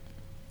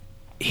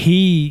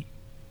he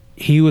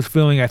was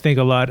feeling, I think,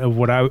 a lot of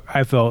what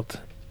I felt.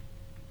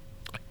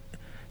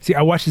 See,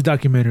 I watched his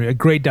documentary, a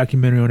great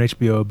documentary on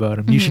HBO about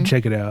him. You should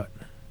check it out.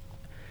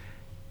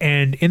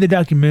 And in the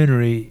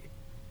documentary,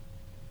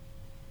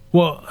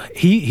 well,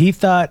 he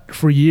thought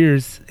for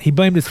years, he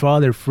blamed his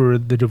father for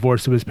the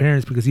divorce of his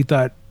parents because he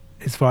thought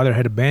his father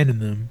had abandoned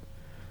them.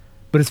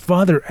 But his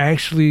father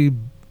actually,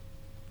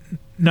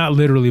 not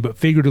literally, but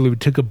figuratively,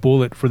 took a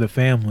bullet for the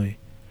family.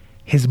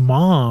 His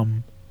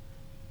mom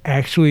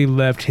actually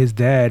left his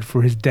dad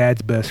for his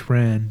dad's best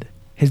friend.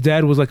 His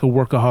dad was like a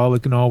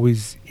workaholic and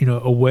always,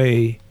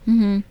 away.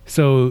 Mm-hmm.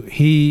 So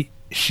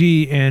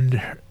she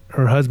and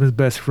her husband's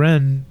best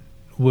friend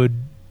would,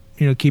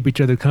 keep each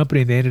other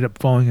company, and they ended up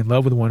falling in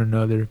love with one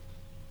another.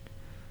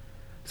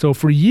 So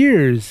for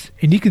years,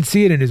 and you can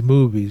see it in his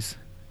movies,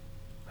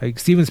 like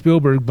Steven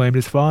Spielberg blamed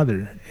his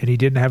father, and he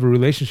didn't have a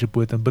relationship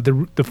with him. But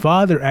the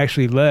father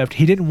actually left.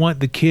 He didn't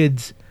want the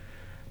kids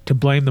to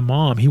blame the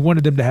mom. He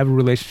wanted them to have a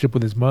relationship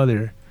with his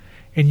mother.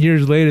 And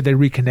years later, they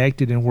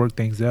reconnected and worked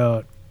things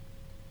out.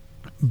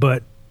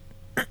 But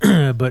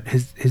but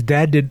his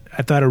dad did,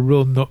 I thought, a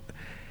real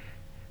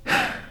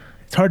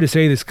it's hard to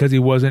say this because he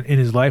wasn't in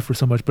his life for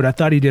so much, but I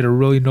thought he did a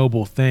really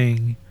noble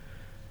thing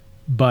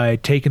by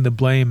taking the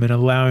blame and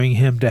allowing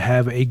him to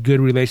have a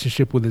good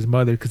relationship with his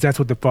mother, because that's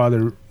what the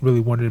father really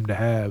wanted him to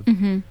have.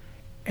 Mm-hmm.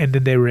 And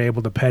then they were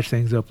able to patch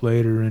things up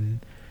later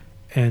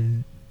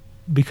and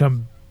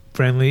become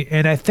friendly.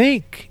 And I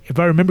think, if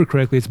I remember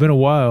correctly, it's been a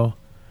while.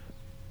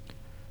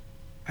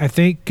 I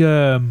think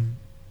the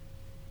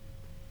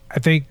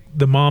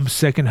mom's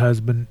second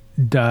husband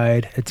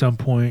died at some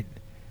point,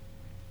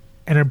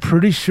 and I'm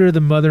pretty sure the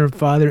mother and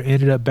father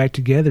ended up back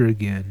together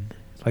again.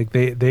 Like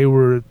they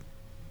were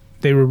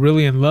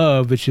really in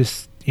love. It's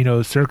just,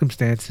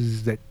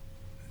 circumstances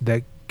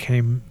that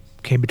came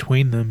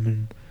between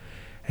them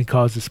and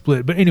caused a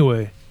split. But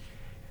anyway,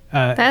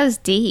 That was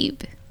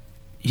deep.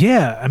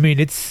 yeah, I mean,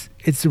 it's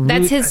a really,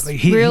 That's his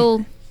like,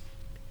 real.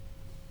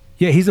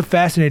 yeah, he's a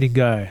fascinating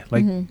guy.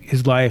 Like,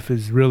 his life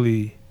is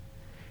really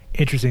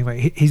interesting.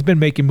 Like, he's been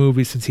making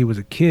movies since he was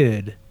a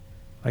kid.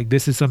 Like,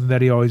 this is something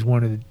that he always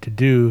wanted to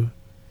do,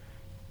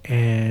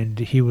 and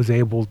he was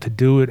able to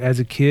do it as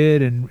a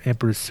kid and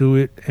pursue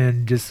it,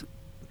 and just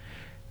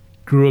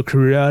grew a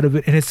career out of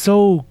it. And it's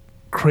so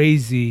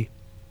crazy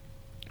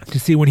to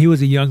see, when he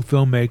was a young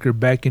filmmaker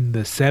back in the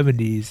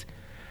 70s,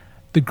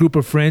 the group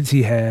of friends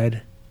he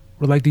had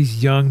were like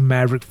these young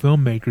maverick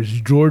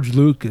filmmakers. George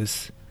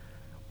Lucas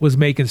was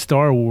making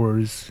Star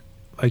Wars,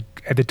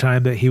 like, at the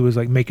time that he was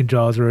like making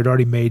Jaws, or had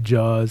already made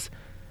Jaws.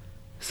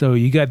 So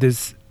you got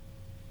this,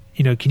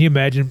 can you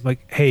imagine, like,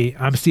 hey,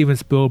 I'm Steven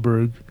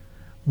Spielberg.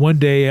 One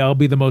day I'll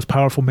be the most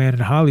powerful man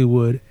in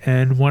Hollywood,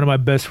 and one of my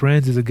best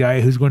friends is a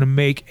guy who's going to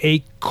make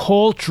a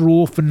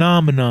cultural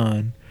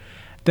phenomenon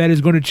that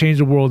is going to change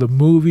the world of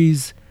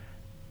movies,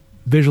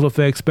 visual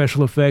effects,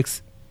 special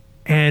effects,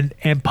 and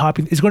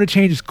popular. It's going to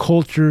change his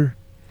culture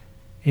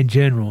in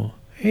general.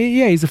 Hey,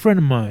 yeah, he's a friend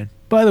of mine.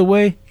 By the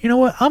way, you know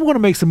what? I'm going to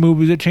make some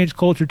movies that change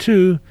culture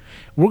too.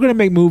 We're going to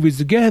make movies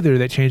together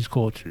that change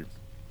culture.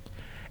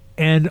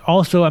 And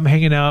also, I'm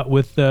hanging out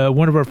with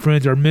one of our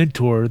friends, our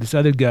mentor, this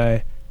other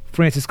guy,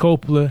 Francis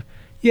Coppola.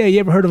 Yeah, you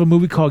ever heard of a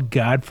movie called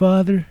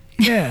Godfather?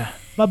 Yeah,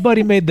 a My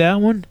buddy made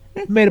that one.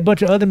 Made a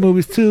bunch of other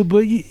movies too,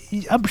 but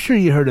I'm sure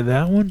you heard of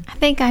that one. I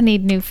think I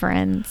need new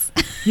friends.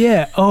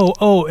 Yeah.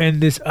 Oh,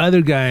 and this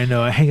other guy I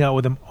know, I hang out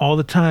with him all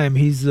the time.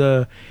 He's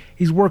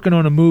working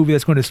on a movie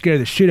that's going to scare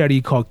the shit out of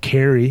you called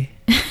Carrie.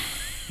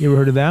 You ever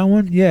heard of that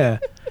one? Yeah.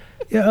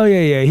 Yeah. Oh,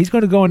 yeah. He's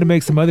going to go on to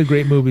make some other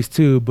great movies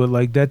too, but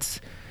like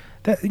that.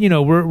 You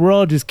know, we're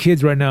all just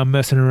kids right now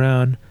messing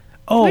around.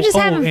 Oh, we're just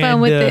having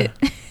fun with it.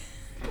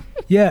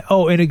 Yeah.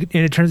 Oh, and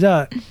it turns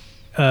out,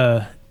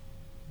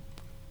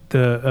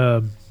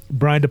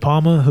 Brian De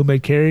Palma, who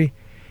made Carrie,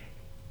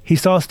 he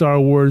saw Star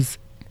Wars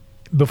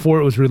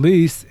before it was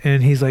released,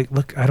 and he's like,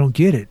 look, I don't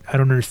get it. I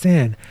don't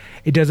understand.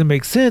 It doesn't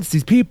make sense,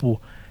 these people.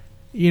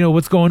 You know,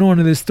 what's going on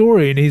in this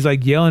story? And he's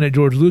like yelling at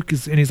George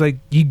Lucas, and he's like,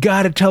 you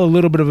got to tell a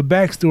little bit of a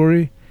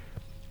backstory.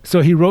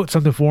 So he wrote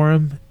something for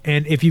him,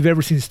 and if you've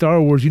ever seen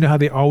Star Wars, you know how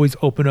they always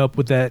open up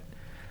with that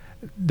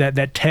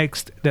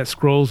text that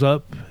scrolls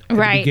up at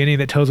the beginning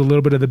that tells a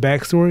little bit of the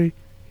backstory?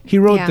 He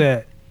wrote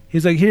that.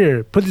 He's like,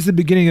 here, put this at the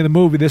beginning of the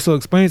movie. This will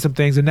explain some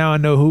things, and now I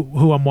know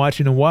who I'm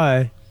watching and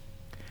why.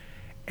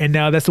 And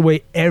now that's the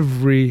way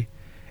every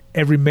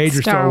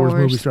major Star Wars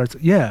movie starts.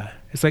 Yeah,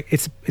 it's like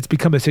it's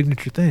become a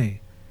signature thing.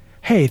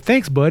 Hey,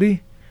 thanks,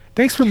 buddy.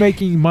 Thanks for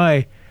making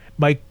my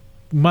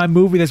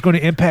movie that's going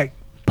to impact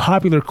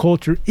popular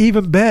culture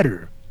even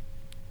better.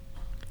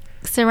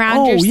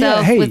 Surround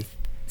yourself with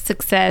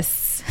success.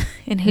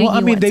 And who you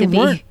want to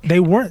be.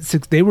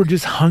 They were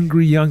just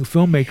hungry young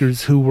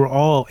filmmakers who were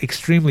all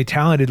extremely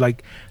talented.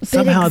 Like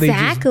somehow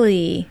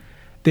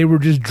they were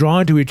just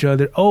drawn to each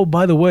other. Oh,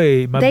 by the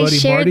way, my buddy Marty. They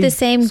shared the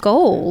same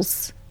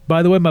goals.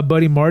 By the way, my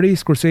buddy Marty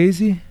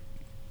Scorsese,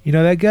 you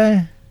know that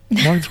guy,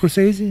 Martin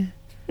Scorsese.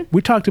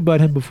 We talked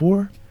about him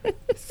before,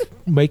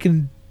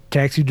 making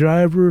Taxi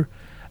Driver,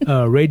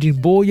 Raging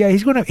Bull. Yeah,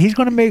 he's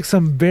gonna make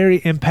some very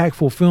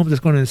impactful films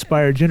that's going to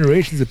inspire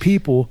generations of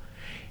people.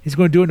 He's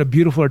going to do it in a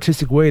beautiful,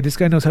 artistic way. This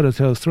guy knows how to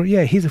tell a story.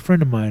 Yeah, he's a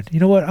friend of mine. You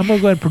know what? I'm going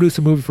to go ahead and produce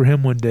a movie for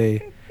him one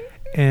day.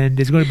 And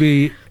it's going to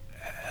be,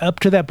 up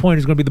to that point,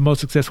 it's going to be the most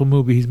successful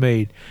movie he's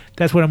made.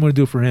 That's what I'm going to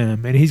do for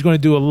him. And he's going to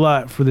do a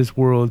lot for this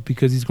world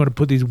because he's going to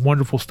put these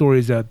wonderful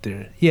stories out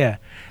there. Yeah,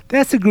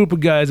 that's the group of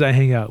guys I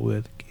hang out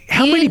with.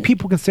 How many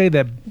people can say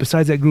that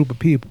besides that group of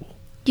people?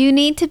 You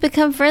need to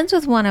become friends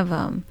with one of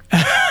them.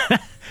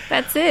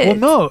 That's it. Well,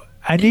 no.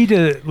 I need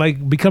to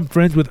become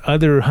friends with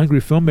other hungry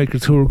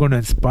filmmakers who are going to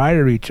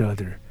inspire each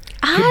other.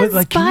 I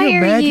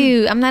inspire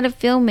you. I'm not a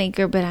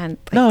filmmaker, but I'm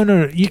no.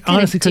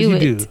 Honestly, because you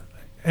do,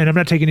 and I'm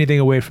not taking anything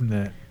away from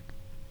that.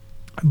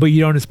 But you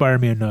don't inspire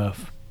me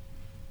enough.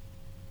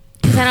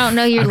 Because I don't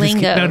know your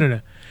lingo.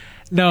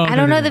 No. I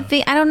don't know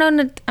the. I don't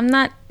know. I'm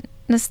not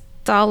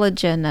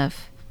nostalgia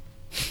enough.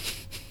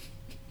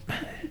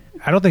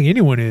 I don't think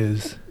anyone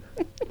is.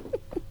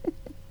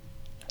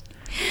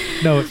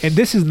 No, and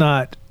this is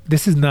not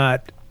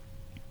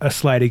a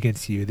slight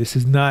against you. This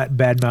is not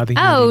bad-mouthing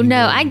you. Oh,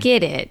 no, I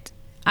get it.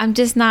 I'm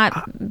just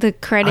not the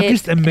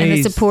credit and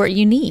the support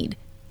you need.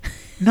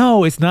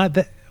 No, it's not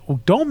that.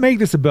 Well, don't make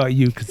this about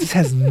you because this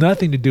has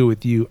nothing to do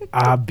with you,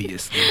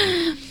 obviously.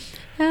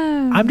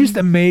 I'm just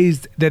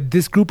amazed that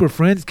this group of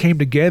friends came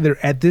together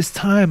at this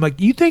time. Like,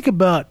 you think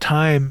about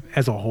time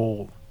as a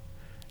whole.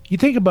 You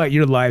think about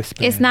your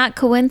lifespan. It's not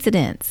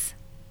coincidence.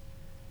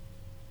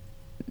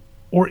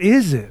 Or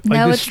is it? Like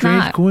no, it's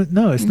not.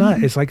 No, it's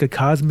not. It's like a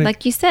cosmic.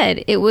 Like you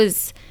said, it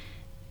was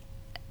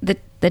the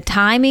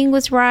timing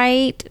was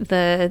right.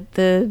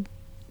 The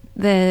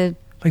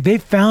like they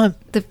found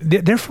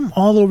they're from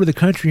all over the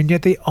country, and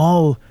yet they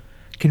all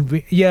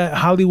can. Yeah,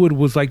 Hollywood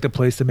was like the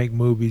place to make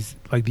movies,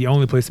 like the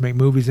only place to make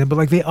movies in. But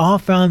like they all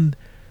found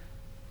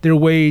their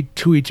way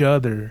to each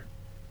other,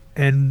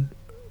 and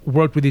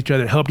worked with each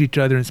other, helped each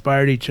other,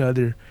 inspired each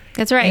other.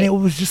 That's right. And it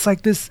was just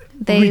like this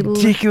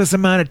ridiculous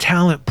amount of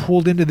talent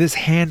pulled into this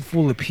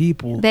handful of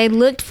people. They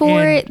looked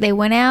for it. They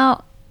went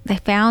out. They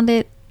found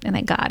it, and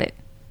they got it.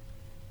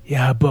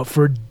 Yeah, but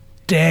for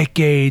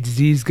decades,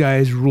 these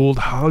guys ruled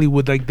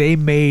Hollywood. Like they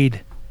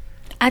made.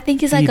 I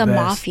think it's like a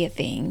mafia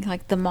thing,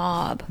 like the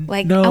mob.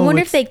 Like no, I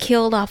wonder if they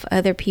killed off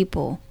other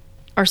people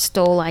or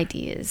stole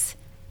ideas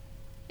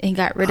and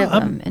got rid of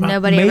them, and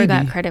nobody ever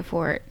got credit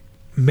for it.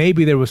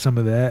 Maybe there was some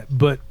of that,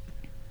 but.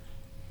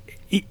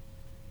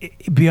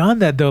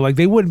 Beyond that, though, like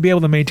they wouldn't be able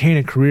to maintain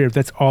a career if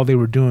that's all they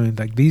were doing.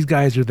 Like these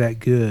guys are that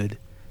good,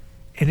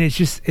 and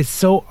it's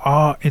so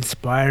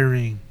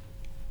awe-inspiring.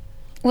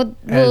 Well,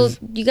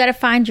 you got to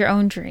find your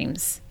own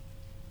dreams.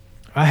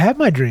 I have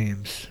my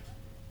dreams.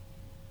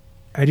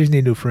 I just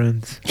need new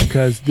friends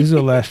because this is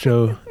the last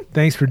show.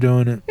 Thanks for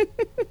doing it.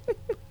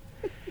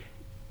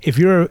 If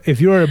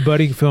you're a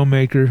budding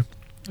filmmaker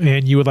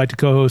and you would like to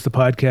co-host the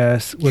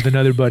podcast with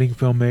another budding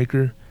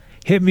filmmaker,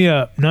 hit me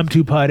up,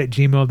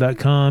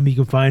 num2pod@gmail.com. You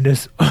can find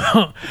us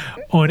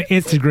on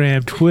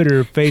Instagram,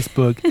 Twitter,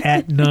 Facebook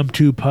at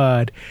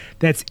num2pod.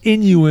 That's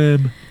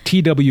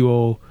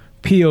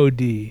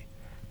NUMTWOPOD.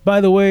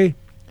 By the way,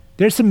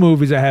 there's some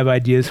movies I have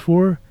ideas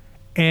for,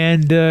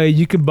 and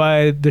you can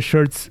buy the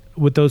shirts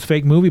with those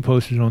fake movie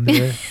posters on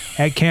there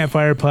at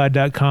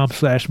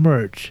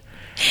campfirepod.com/merch.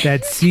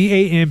 That's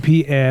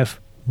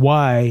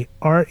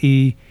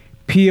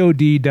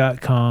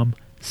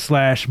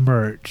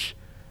YREPOD.com/merch.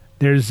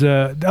 There's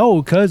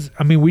cause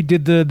I mean we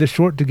did the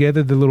short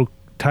together, the little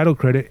title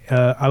credit,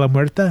 A la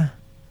Muerta.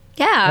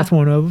 Yeah. That's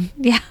one of them.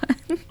 Yeah.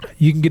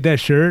 You can get that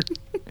shirt,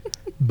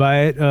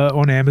 buy it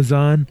on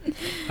Amazon,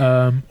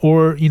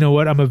 or you know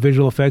what? I'm a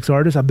visual effects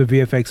artist. I'm the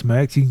VFX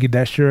Max. You can get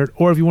that shirt,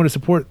 or if you want to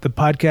support the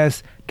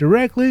podcast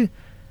directly,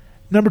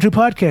 Number 2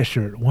 podcast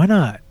shirt. Why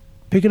not?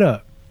 Pick it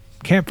up.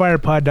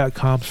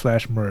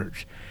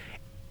 Campfirepod.com/merch.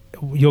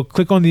 You'll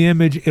click on the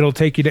image. It'll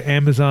take you to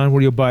Amazon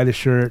where you'll buy the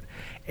shirt.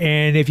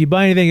 And if you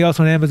buy anything else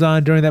on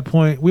Amazon during that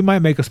point, we might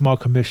make a small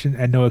commission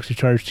at no extra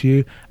charge to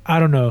you. I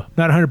don't know.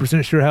 Not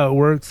 100% sure how it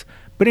works.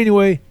 But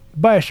anyway,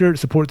 buy a shirt,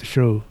 support the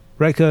show.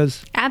 Right,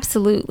 cuz?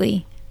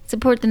 Absolutely.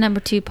 Support the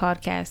Number 2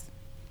 podcast.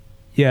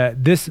 Yeah,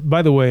 this,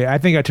 by the way, I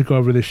think I took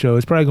over the show.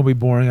 It's probably going to be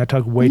boring. I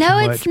talk way too much. No,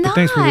 it's not. But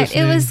thanks for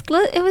listening.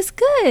 It was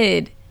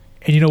good.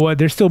 And you know what?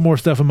 There's still more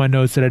stuff in my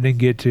notes that I didn't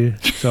get to.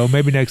 So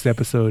maybe next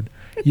episode.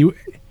 You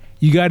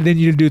got it in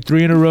you to do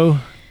 3 in a row?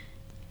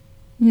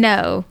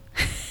 No.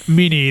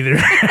 Me neither.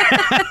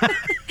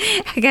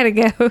 I gotta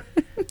go.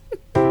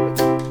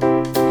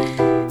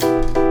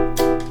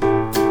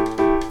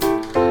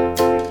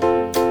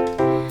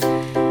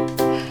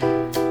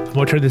 I'm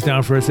going to turn this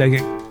down for a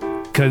second.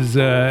 Because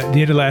at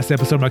the end of last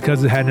episode, my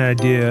cousin had an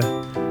idea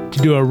to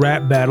do a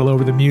rap battle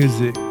over the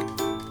music.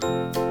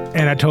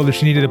 And I told her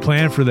she needed a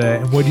plan for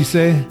that. And what'd you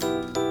say?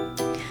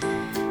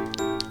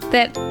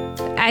 That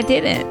I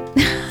didn't.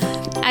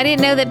 I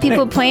didn't know that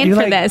people planned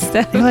for that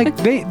stuff. You're like,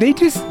 they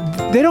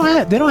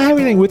don't have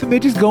anything with them. They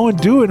just go and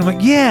do it. I'm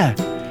like, yeah,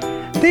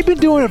 they've been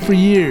doing it for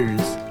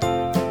years.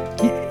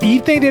 You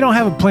think they don't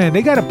have a plan?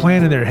 They got a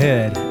plan in their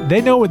head.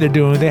 They know what they're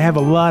doing. They have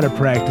a lot of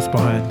practice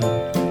behind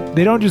them.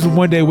 They don't just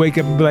one day wake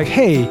up and be like,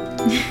 hey,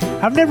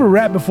 I've never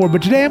rapped before,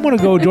 but today I'm going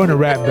to go join a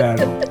rap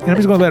battle. And I'm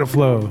just going to let it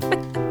flow.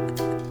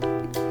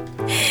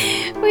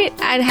 Wait,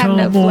 I'd have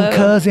no flow. Come on,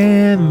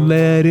 cousin,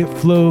 let it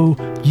flow.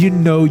 You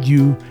know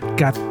you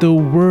got the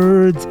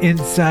words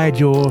inside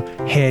your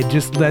head.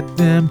 Just let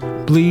them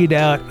bleed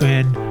out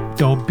and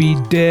don't be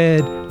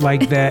dead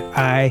like that.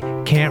 I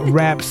can't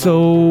rap,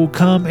 so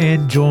come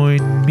and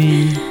join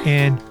me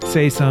and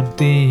say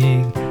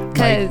something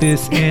like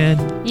this.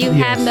 And you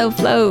have no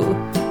flow.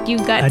 You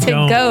got to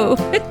go.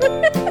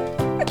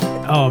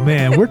 Oh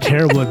man, we're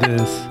terrible at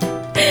this.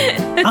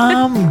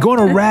 I'm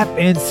gonna rap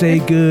and say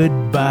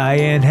goodbye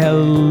and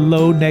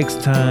hello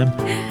next time.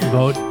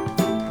 Vote.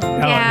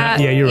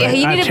 You're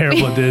right. I'm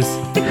terrible at this.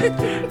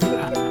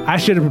 I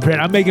should have prepared.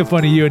 I'm making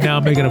fun of you and now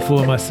I'm making a fool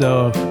of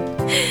myself.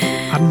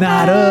 I'm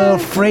not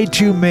afraid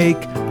to make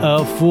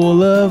a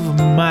fool of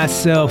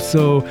myself,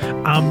 so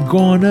I'm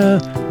gonna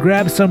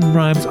grab some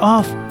rhymes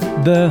off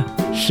the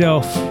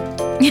shelf.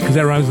 Because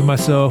that rhymes with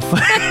myself.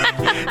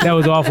 That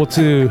was awful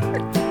too.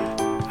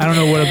 I don't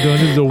know what I'm doing.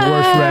 This is the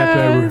worst rap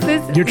ever.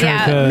 Your turn,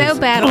 cuz. No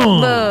battle.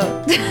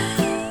 Look.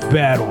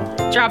 Battle.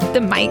 Drop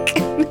the mic.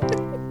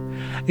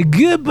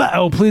 Goodbye.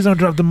 Oh, please don't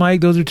drop the mic.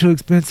 Those are too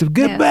expensive.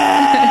 Goodbye.